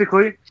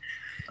basically,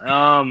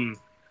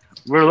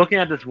 we're looking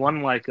at this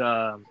one like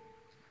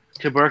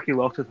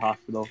tuberculosis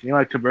hospital. You know,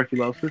 like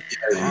tuberculosis.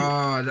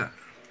 Oh, that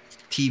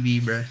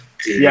TB, bro.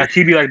 Yeah,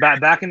 TB. Like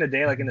back in the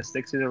day, like in the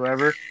 60s or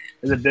whatever, it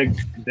was a big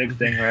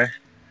thing, right?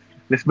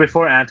 This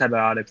before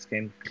antibiotics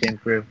came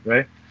through,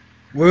 right?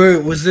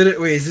 Wait,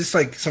 is this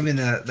like something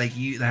that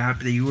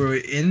happened that you were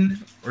in,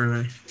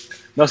 or?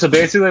 No, so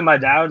basically, my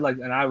dad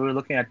and I were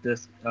looking at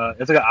this.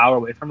 It's like an hour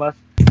away from us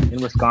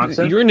in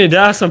Wisconsin. You're in your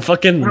dad some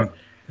fucking. I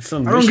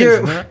don't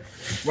get.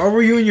 Why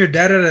were you and your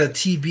dad at a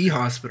TB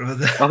hospital?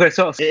 Okay,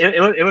 so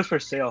it was for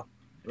sale,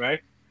 right?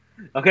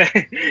 Okay.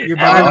 You're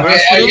buying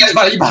you guys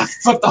about to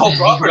flip the whole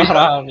property.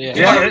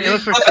 Yeah, it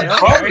was for sale.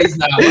 Properties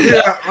now.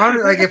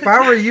 Like if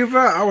I were you,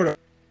 bro, I would have.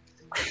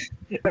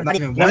 Not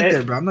even went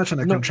there, bro. I'm not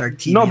trying to contract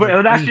TB. No, but it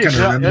was actually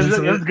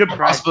it was a good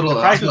price. Hospital, the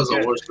price was was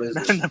the worst place.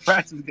 the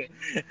price was good.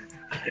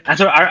 And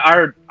so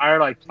our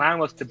like plan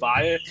was to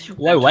buy it.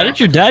 Why did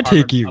your dad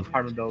take you?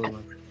 Apartment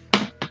building.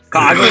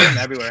 I go with him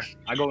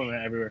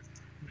everywhere.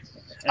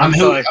 I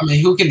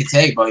mean, who can you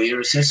take, bro?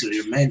 You're a sister.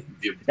 You're man.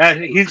 Yeah,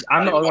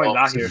 I'm the only one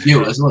out here.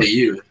 You, it's only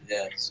you.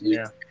 Yeah.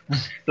 Yeah.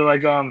 So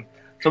like so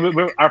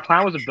our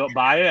plan was to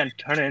buy it and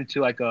turn it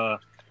into like a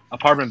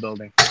apartment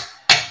building,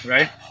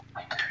 right?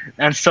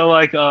 And so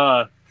like we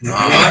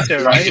went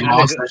there, right?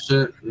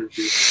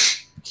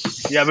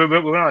 Yeah, we're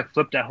gonna like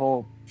flip that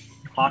whole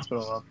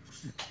hospital up.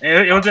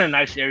 And it was in a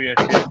nice area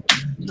too.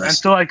 Nice. And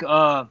so like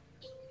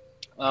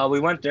we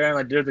went there and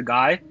like there's a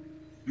guy.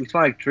 We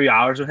spent like 3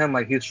 hours with him.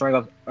 Like he was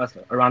showing us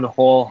around the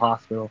whole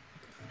hospital.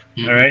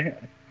 Mm-hmm. All right.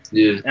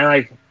 Yeah.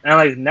 And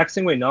like next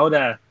thing we know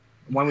that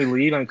when we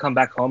leave and come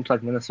back home to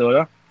like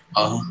Minnesota,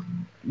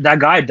 that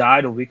guy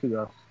died a week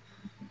ago.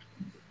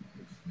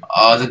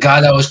 The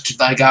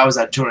guy was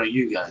at touring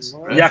you guys.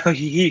 Right? Yeah, cause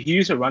he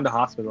used to run the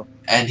hospital.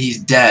 And he's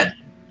dead.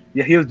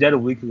 Yeah, he was dead a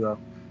week ago.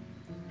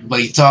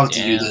 But he talked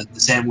to you the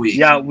same week.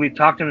 Yeah, we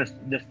talked to him.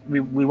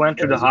 We went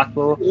to the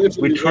hospital.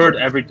 We toured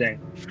everything.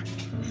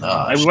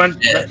 We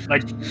went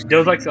like there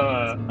was like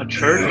a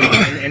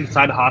church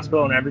inside the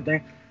hospital and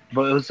everything,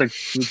 but it was like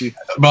spooky.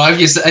 Bro, if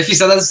you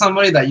said that to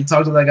somebody that you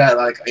talked to that guy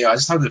like, I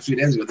just talked to him a few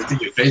days ago, they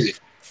think you're crazy.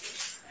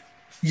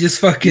 You just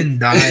fucking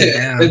died.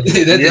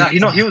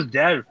 Yeah, he was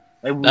dead.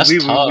 Like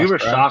we were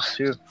shocked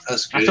too.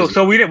 That's crazy.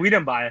 So we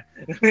didn't buy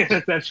it.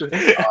 Essentially.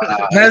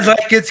 That's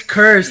like it's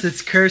cursed.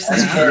 It's cursed.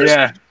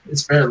 Yeah.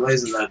 It's very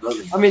lazy in that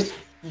building. I mean,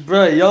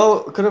 bro,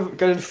 y'all could have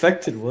got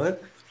infected.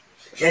 What?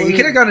 Yeah, you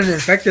could have gotten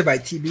infected by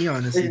TB,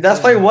 honestly. That's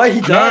probably why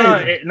he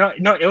died. No,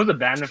 it was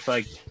abandoned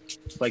for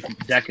like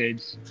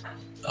decades.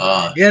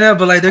 Yeah, no,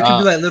 but like there could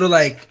be like little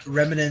like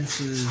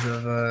reminiscences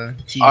of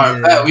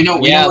TB. We know.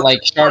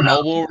 Like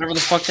Chernobyl or whatever the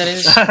fuck that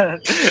is.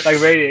 Like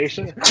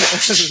radiation.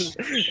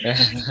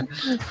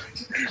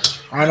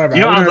 I don't know,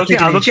 you know,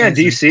 I'm looking at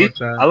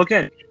DC. I look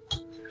at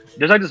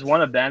there's like this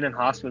one abandoned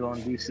hospital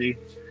in DC.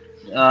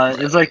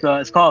 It's like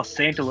it's called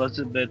St.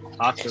 Elizabeth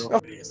Hospital. I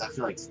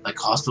feel like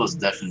hospitals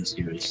definitely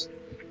serious.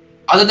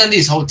 Other than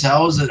these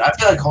hotels, I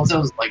feel like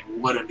hotels like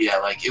wouldn't be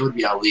it would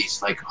be at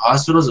least like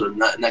hospitals are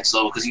next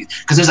level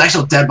because there's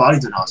actual dead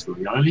bodies in hospitals.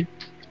 You know what I mean?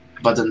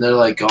 But then they're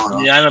like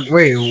gone. Yeah.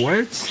 Wait,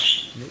 what?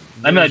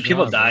 I mean, like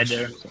people died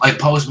there. Like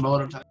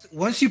post-mortem.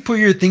 Once you put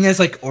your thing as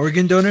like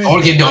organ donor,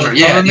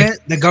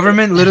 the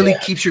government literally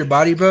keeps your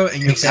body, bro,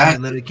 and your family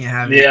literally can't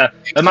have it. Yeah.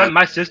 And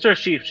my sister,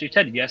 she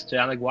said yes to it.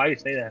 I'm like, why do you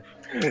say that?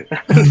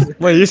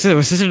 Wait, you said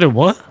my sister did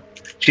what?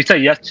 She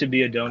said yes to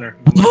be a donor.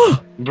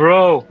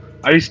 Bro,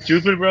 are you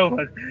stupid, bro?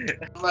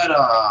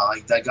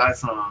 Like that guy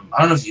from I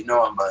don't know if you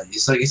know him, but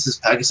he's this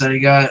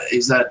Pakistani guy.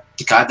 He's the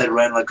guy that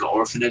ran like an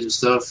orphanage and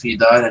stuff. He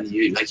died, and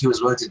he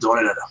was willing to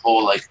donate a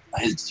whole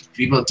his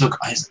people took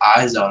his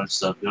eyes out and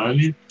stuff. You know what I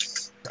mean?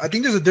 I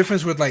think there's a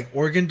difference with like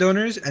organ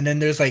donors, and then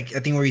there's like I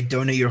think where you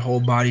donate your whole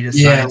body to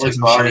science. Like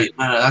body.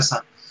 No, that's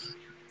not.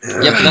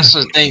 Yeah, but that's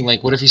the thing.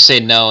 Like, what if you say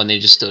no and they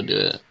just still do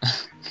it?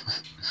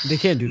 They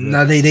can't do that.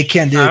 No, they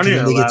can't do it.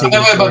 They get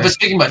taken but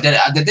speaking about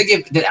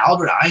did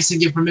Albert Einstein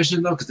give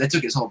permission though? Because they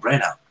took his whole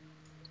brain out.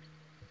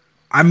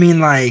 I mean,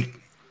 like,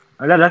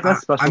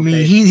 that's special. I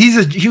mean,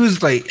 he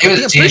was like. I'm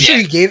pretty sure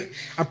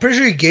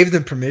he gave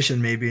them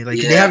permission. Maybe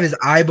like they have his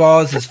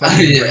eyeballs, his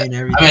fucking brain,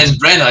 everything. I mean, his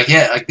brain,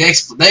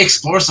 they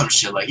explore some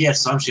shit. Like he had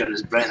some shit in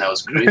his brain that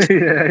was crazy.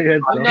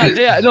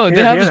 They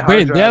have his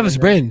brain. They have his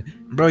brain.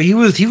 Bro, he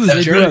was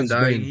Jordan,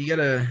 dog. He's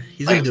gonna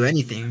do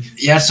anything.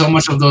 Yeah, so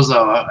much of those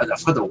I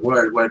forgot the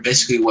word, where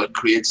basically what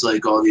creates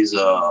like all these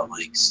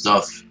like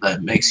stuff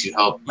that makes you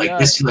help. Like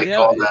basically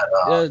all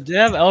that. They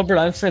have Albert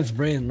Einstein's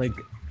brain. Like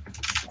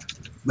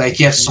Like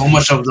he has so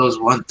much of those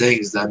one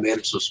things that made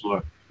him so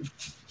smart.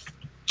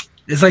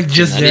 It's like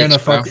just there in a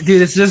Genetics, bro. fucking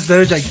dude. It's just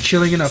there, like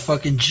chilling in a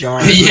fucking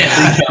jar.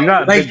 Yeah. You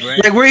got a like big brain.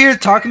 like we're here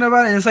talking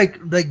about it, and it's like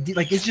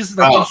it's just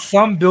like Oh. in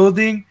some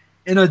building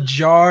in a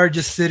jar,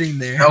 just sitting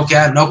there. No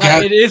cap, no Nah,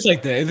 cap. it is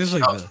like that. It is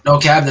like that. No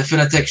cap, they're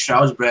finna take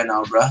Shroud's brand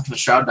now, bro. When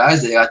Shroud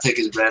dies, they gotta take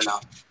his brand now.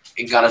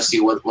 And gotta see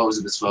what was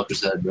in this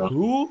fucker's head, bro.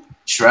 Who?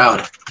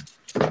 Shroud.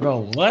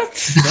 Bro, what?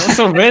 That's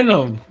so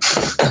random.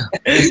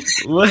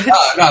 What?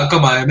 No,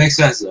 come on, it makes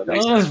sense though. It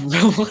makes sense.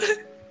 Bro, what?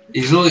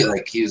 He's really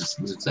like he was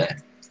insane.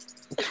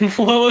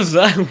 What was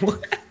that?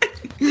 What?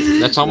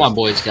 That's all my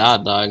boys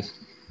got, dog.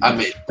 I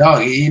mean,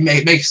 dog, he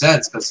makes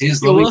sense because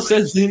he's Yo, literally, what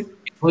sense, dude?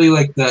 really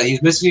like he's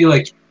basically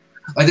like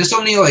there's so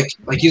many like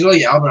he's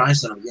really Albert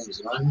Einstein of games,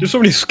 you know what I mean? There's so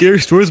many scary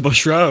stories about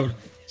Shroud.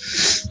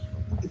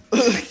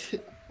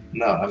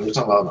 No, I mean we're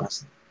talking about Albert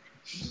Einstein.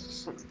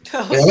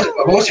 Yeah,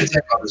 what's your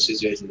take on this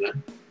situation,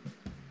 man?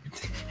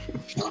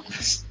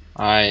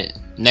 All right,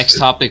 next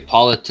topic: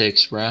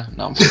 politics, bro.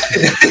 No, I'm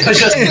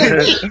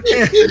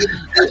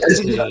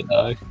yeah,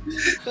 dog.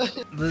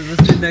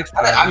 Let's do next.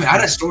 I mean, I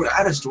had a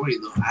story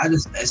though.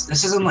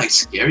 This isn't like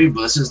scary,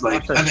 but this is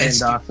like That's I a mean, Shane it's,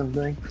 Dawson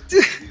thing.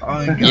 Oh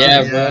my God,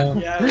 Yeah, bro.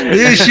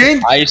 Dude,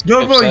 Shane, I used to no,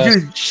 be bro, obsessed.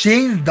 dude,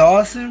 Shane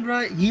Dawson,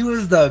 bro, he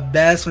was the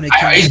best when it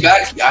came. he's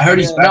back. I heard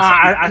he's Nah,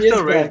 back. I He is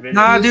still rate back. videos.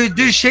 Nah,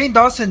 dude, Shane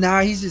Dawson now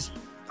he's just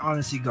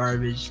honestly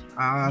garbage.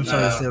 I'm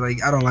sorry to Nah. say,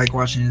 like I don't like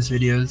watching his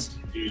videos.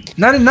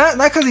 Not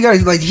because he got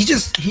like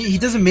he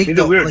doesn't make He's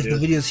the a weird like the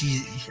dude. videos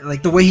he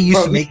like the way he used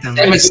Bro, to make them.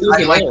 Same as, He's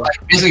like low.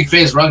 basically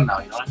Phase Rug now,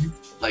 you know what I mean?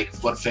 Like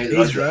what Phase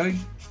He's Rug? right.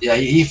 Yeah,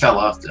 he fell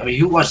off. I mean,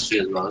 who watches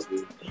Phase Rug?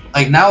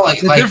 Like now, like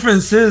The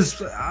difference is,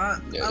 I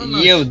don't know.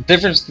 Yo,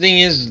 different thing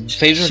is,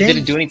 Phaedra Shane-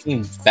 didn't do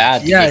anything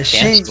bad. To Yeah, get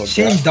Shane canceled,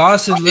 Shane bro.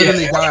 Dawson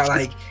literally Yeah. got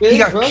like Big he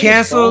got Brother's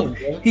canceled.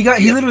 fine, bro.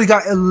 He literally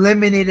got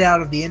eliminated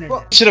out of the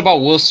internet. Shit about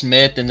Will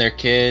Smith and their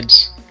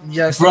kids.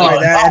 Just Bro, like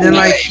that, and then no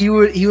like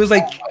way. he was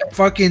like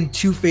fucking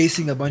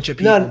two-facing a bunch of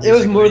people. No, it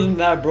was more basically. than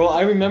that, bro.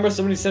 I remember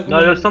somebody said.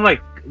 No, there's some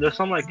like Yeah,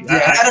 it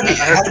I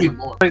had to be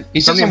more. He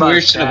said Something some about weird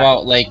his shit dad.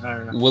 about like I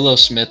don't know. Willow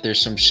Smith or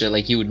some shit.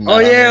 Like he would. Oh nut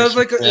on her yeah, or it was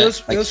like some it was,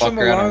 shit. it was from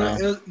a fuck her, I don't long.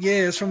 know. It was, yeah,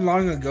 it was from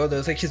long ago. Though. It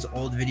was like his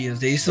old videos.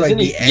 They used to like Isn't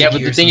be. he- Yeah, but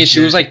edgy the or thing some is, she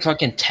was shit. like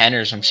fucking 10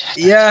 or some shit.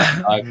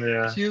 Yeah,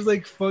 Yeah. she was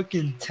like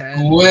fucking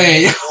 10.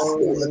 Wait.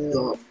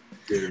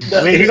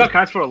 I mean, he got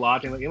cast for a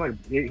lot. He like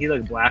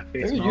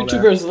blackface Every and all that.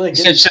 YouTubers like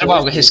He said shit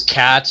about his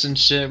cats and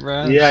shit,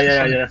 bro.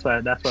 Yeah. That's what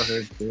I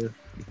heard too.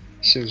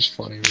 Shit was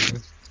funny, bro.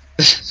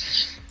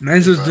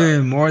 Mans was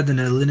doing more than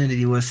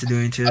Alinity was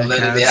doing to the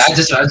Literally,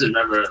 cats. I just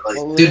remember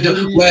like,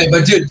 dude, wait,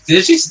 but dude,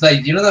 did she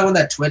like you know that when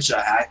that Twitch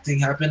hack thing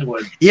happened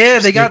where Yeah,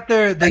 they got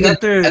their And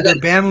then-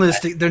 ban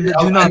list. Their do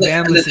and not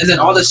then- ban list. and then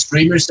all the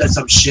streamers said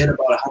some shit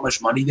about how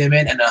much money they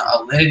made, and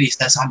Alinity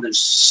said something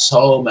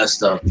so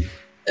messed up.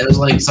 It was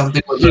like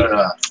something with their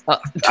I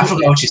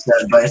forgot what she said,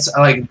 but it's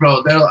like,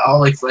 bro, they're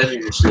all like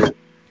flaming and shit.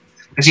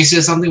 And she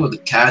said something with the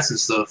cats and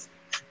stuff.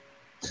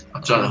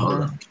 I'm trying to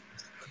hold on.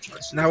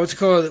 Now what's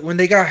called when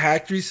they got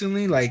hacked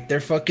recently? Like their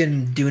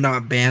fucking do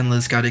not ban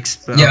list got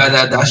expelled. Yeah,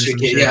 that shit.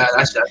 Yeah,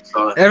 that shit. I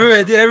saw it.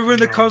 Everyone in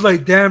the comments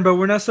like, damn, bro,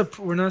 we're not.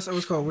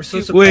 What's called? We're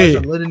so surprised Wait.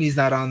 that Linity's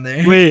not on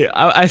there. Wait,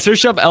 I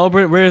searched up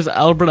where's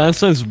Albert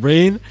Einstein's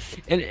brain,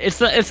 and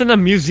it's in a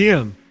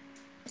museum.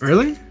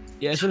 Really?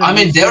 Yeah, it's in a I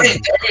mean, museum.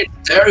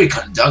 they already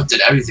conducted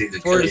everything they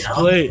for could, you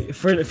know? display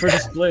for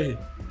display.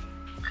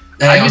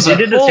 Hey, I what's mean, up?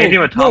 they did the same thing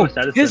with no, Thomas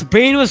Edison. his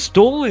brain was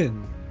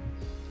stolen.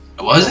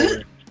 Was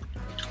it?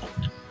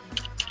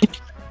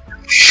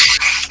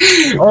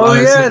 Oh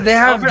Was yeah, it? they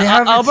have.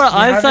 Albert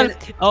Einstein.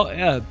 Oh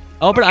yeah,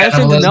 Albert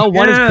Einstein did not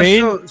want his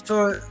brain.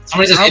 So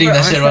Somebody's just eating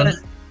that shit, right?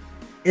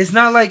 it's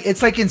not like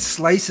it's like in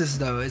slices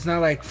though. It's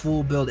not like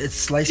full build. It's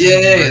slices. Yeah,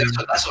 of yeah,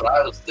 brain. that's what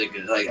I was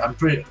thinking. Like, I'm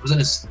pretty.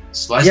 Wasn't it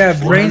slice? Yeah,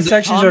 before? brain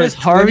sections Thomas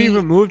are Harvey 20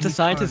 removed the parts.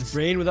 scientist's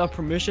brain without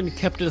permission and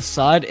kept it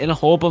aside in a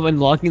hope of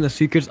unlocking the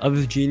secrets of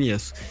his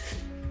genius.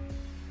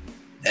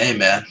 Hey,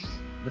 man,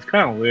 It's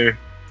kind of weird.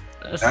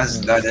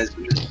 that is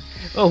weird.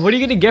 Oh, what are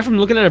you gonna get from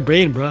looking at a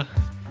brain, bro?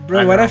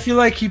 Bro, I what I know. feel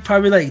like he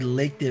probably like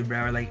licked it,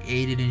 bro, or like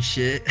ate it and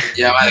shit.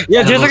 Yeah, man.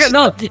 Yeah, there's like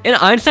no in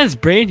Einstein's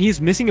brain. He's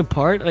missing a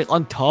part. Like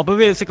on top of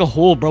it, it's like a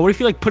hole, bro. What if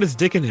you like put his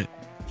dick in it?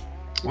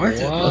 What?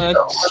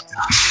 What?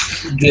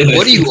 Dude.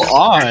 What are you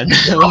on?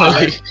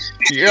 Like,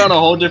 you're on a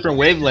whole different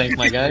wavelength,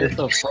 my guy. What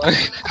the fuck?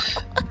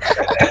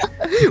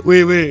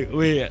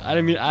 Wait. I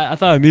didn't mean. I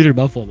thought I muted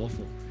my fault.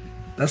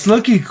 That's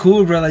lucky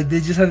cool, bro. Like they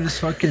just have this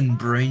fucking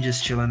brain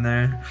just chilling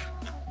there.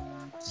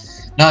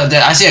 No,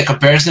 I see a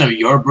comparison of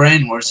your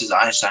brain versus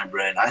Einstein's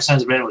brain.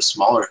 Einstein's brain was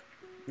smaller.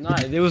 Nah,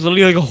 there was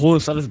literally like a hole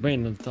inside his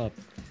brain on the top.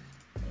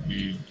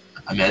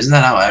 I mean, isn't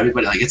that how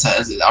everybody like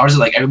ours is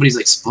like everybody's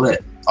like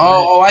split.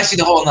 Oh, I see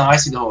the hole now. I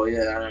see the hole.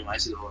 Yeah, I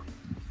see the hole.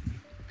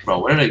 Bro,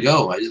 where did it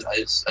go? I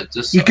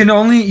just. You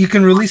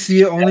can really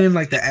see it only in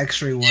like the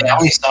X-ray one. Yeah,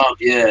 only some.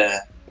 Yeah,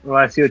 Well,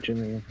 I see what you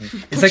mean.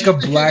 It's like a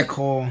black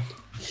hole.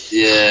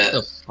 yeah. What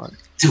the fuck?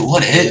 Dude,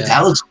 what is Yeah.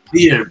 that? Looks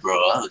weird, bro.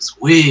 That looks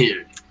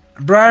weird.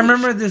 Bro, I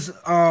remember this.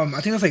 I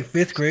think it was like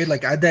 5th grade.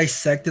 Like I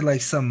dissected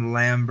like some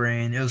lamb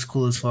brain. It was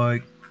cool as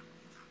fuck.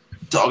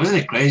 Dog, isn't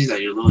it crazy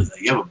that you're literally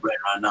like you have a brain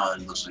right now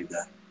and it looks like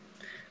that?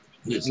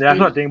 It's Yeah, that's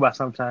what I crazy. think about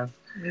sometimes.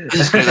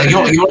 It's crazy. Like, you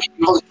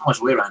hold so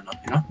much weight right now,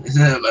 you know?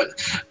 Isn't it?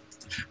 But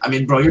I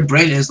mean, bro, your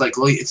brain is like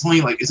it's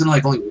only like isn't it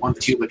like only one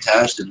tube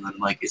attached and then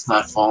like it's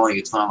not falling,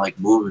 it's not like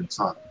moving, it's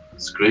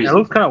crazy. Yeah, it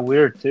looks kind of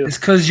weird too. It's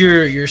because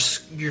your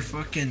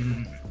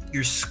fucking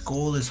your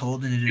skull is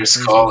holding it in Your place.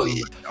 skull.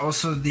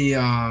 Also the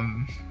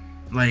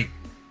like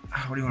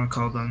what do you want to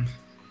call them?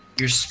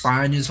 Your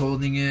spine is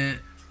holding it.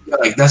 Yeah,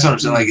 like that's what I'm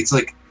saying. Like it's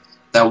like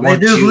that one. Like,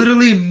 there's tube.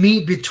 literally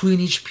meat between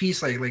each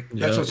piece. Like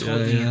that's what's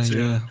holding it too.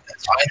 Yeah.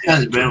 I think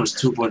his brain was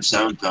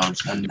 2.7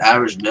 pounds, and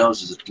average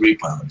males is 3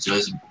 pounds. So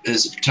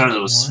his turns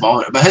was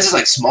smaller, but his is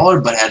like smaller,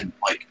 but had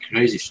like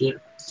crazy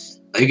shit.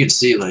 Like, you can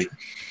see like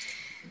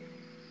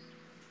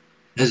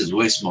his is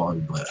way smaller,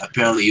 but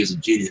apparently he was a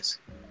genius.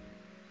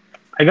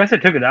 I guess I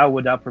took it out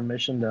without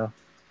permission though.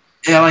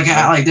 Yeah, like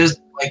there's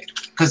like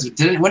because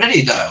when did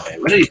he die? Wait,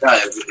 when did he die?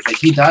 Like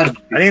he died I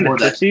think in before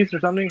the that. 50s or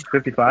something.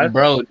 55.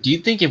 Bro, do you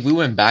think if we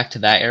went back to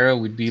that era,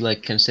 we'd be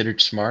like considered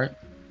smart?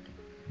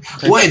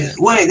 Wait,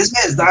 this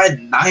man's died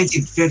in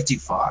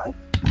 1955.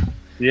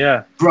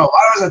 Yeah. Bro,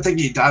 why was I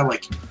thinking he died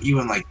like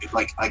even like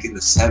in the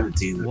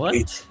 70s?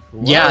 What?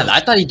 Yeah, I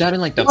thought he died in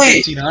like the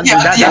Wait, 1500s.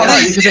 yeah,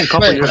 That was just a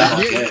couple Wait, years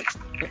ago.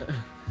 Okay.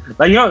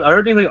 Like, you know,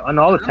 everything like, on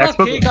all the Okay,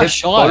 textbooks, he got his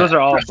shot. photos are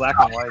all black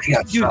and white. He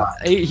got Dude, shot.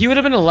 he would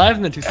have been alive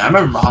in the 2000s. Yeah, I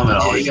remember Muhammad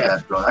Ali. Yeah,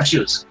 bro, that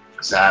shit was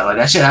sad. Like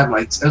that shit happened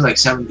like it was like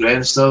 7th grade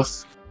and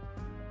stuff.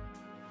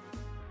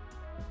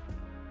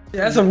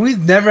 Yeah, so we've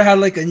never had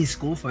like any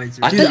school fights.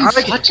 I Dude, thought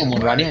you fought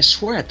someone, Rodney. I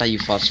swear I thought you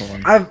fought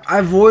someone.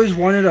 I've always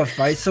wanted to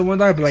fight someone,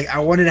 but like I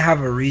wanted to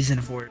have a reason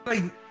for it.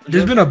 Like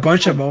there's been a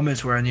bunch of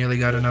moments where I nearly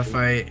got in a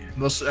fight.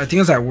 I think it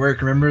was at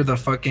work. Remember the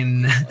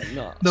fucking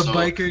No. the So,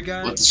 biker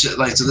guy? What the shit?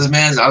 Like so, this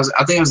man's. I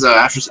think it was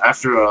after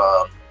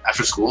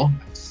school.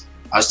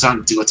 I was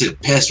trying to go take a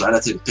piss. Right,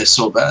 I took a piss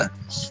so bad,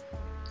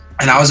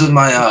 and I was with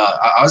my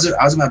I was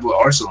with my boy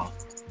Arsenal.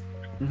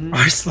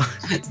 Arslan.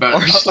 But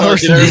Arslan,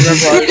 dude, I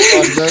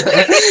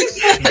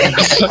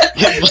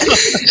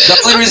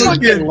the only reason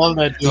fucking love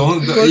that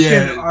dude.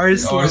 Fucking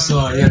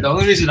Arslan. Yeah, the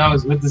only reason I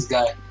was with this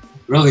guy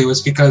really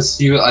was because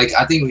he like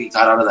I think we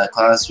got out of that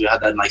class. We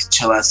had that nice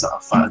chill ass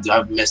stuff. I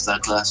missed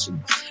that class,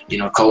 and you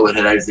know, COVID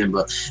and everything.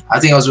 But I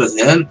think I was with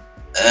him,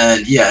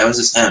 and yeah, it was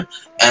just him.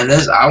 And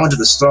I went to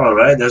the store,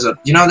 right? There's a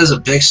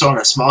big store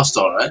and a small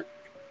store, right?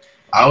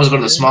 I always go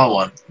to the small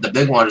one. The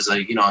big one is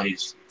like, you know,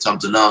 he's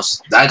something else.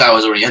 That guy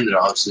was already in there,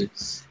 obviously.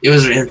 It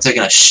was him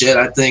taking a shit,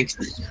 I think.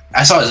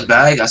 I saw his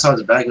bag.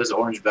 It was an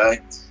orange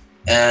bag.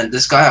 And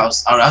this guy, I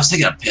was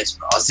taking a piss,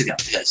 bro.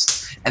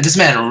 And this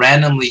man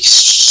randomly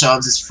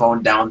shoves his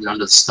phone down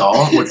under the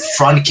stall with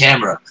front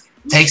camera,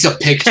 takes a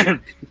picture.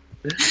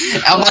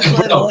 I'm like,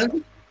 bro.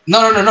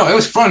 No. It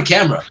was front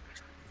camera.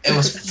 It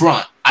was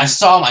front. I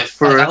saw my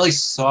face. I at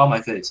least saw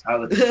my face.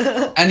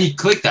 And he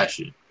clicked that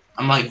shit.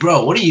 I'm like,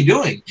 bro, what are you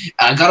doing?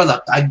 And I got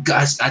on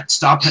I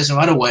stopped pissing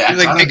right away.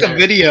 He's like, make a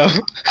video.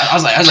 I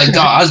was like,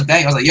 dog, I was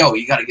banging. I was like, yo,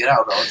 you gotta get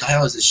out, bro. What the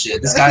hell is this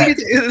shit? This guy.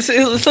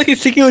 It's like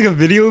he's taking like a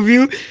video of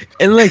you,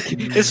 and like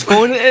his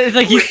phone. It's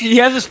like he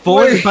has his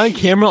phone and front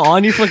camera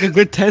on you for like a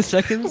good 10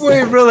 seconds.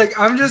 Wait, bro, like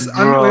I'm wait,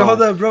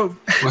 hold up, bro.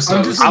 What's I'm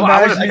up? just I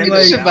would've imagining taken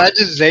like Just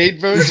imagine Zayd,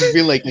 bro, just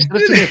be like,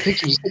 instead of taking a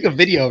picture, just take a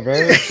video, bro.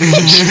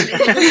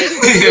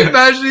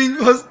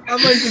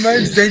 I'm like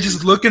imagining Zane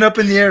just looking up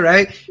in the air,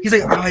 right? He's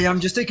like, oh yeah, I'm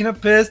just taking a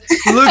piss.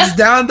 He looks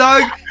down,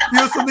 dog.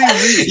 Feels something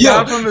reach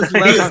down from his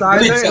left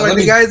side. Like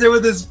the guy's there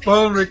with his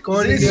phone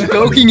recording. He's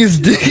stroking his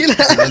dick.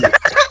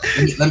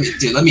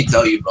 Let me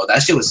tell you, bro.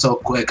 That shit was so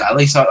quick. I at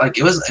least saw like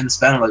it was in the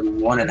span of like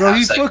 1.5 Bro,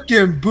 he seconds.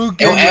 fucking boot.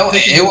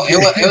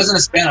 It was in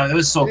the span of it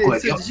was so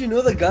quick. So did you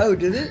know the guy who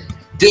did it?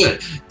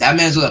 Dude, that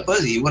man's with a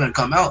pussy. He wouldn't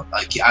come out.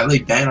 Like I really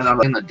banged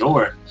on the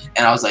door,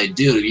 and I was like,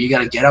 dude, you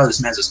gotta get out. This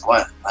man's just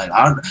quiet. Like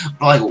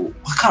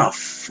what kind of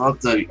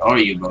fucked up are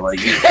you, bro? Like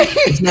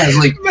this man's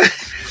like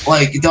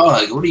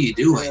dog. What are you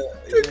doing?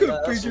 Took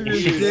a picture of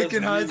his dick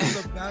and hides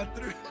in the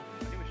bathroom.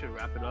 I think we should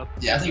wrap it up.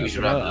 Yeah, I think we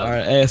should wrap it up. All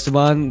right, hey,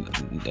 Esteban,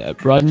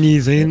 Rodney,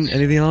 Zane,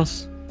 anything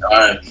else? All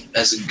right,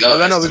 let's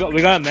go.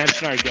 We gotta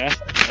mention our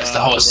guest. That's the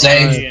host,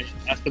 Zane.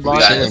 Esteban. We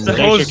got him. It's the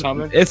Thanks host. for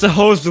coming. It's the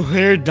host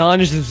here,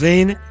 Danish and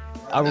Zane.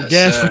 Our Yes,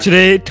 guest sir. for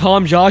today,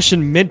 Tom, Josh,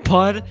 and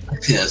Midpod.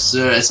 Yes,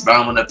 sir. It's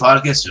Brown on the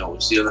podcast. Yo, we'll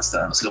see you next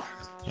time. Let's go.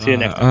 See you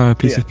next time.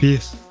 Peace Yeah. of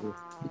peace.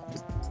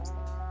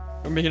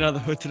 We're making it out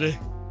of the hood today.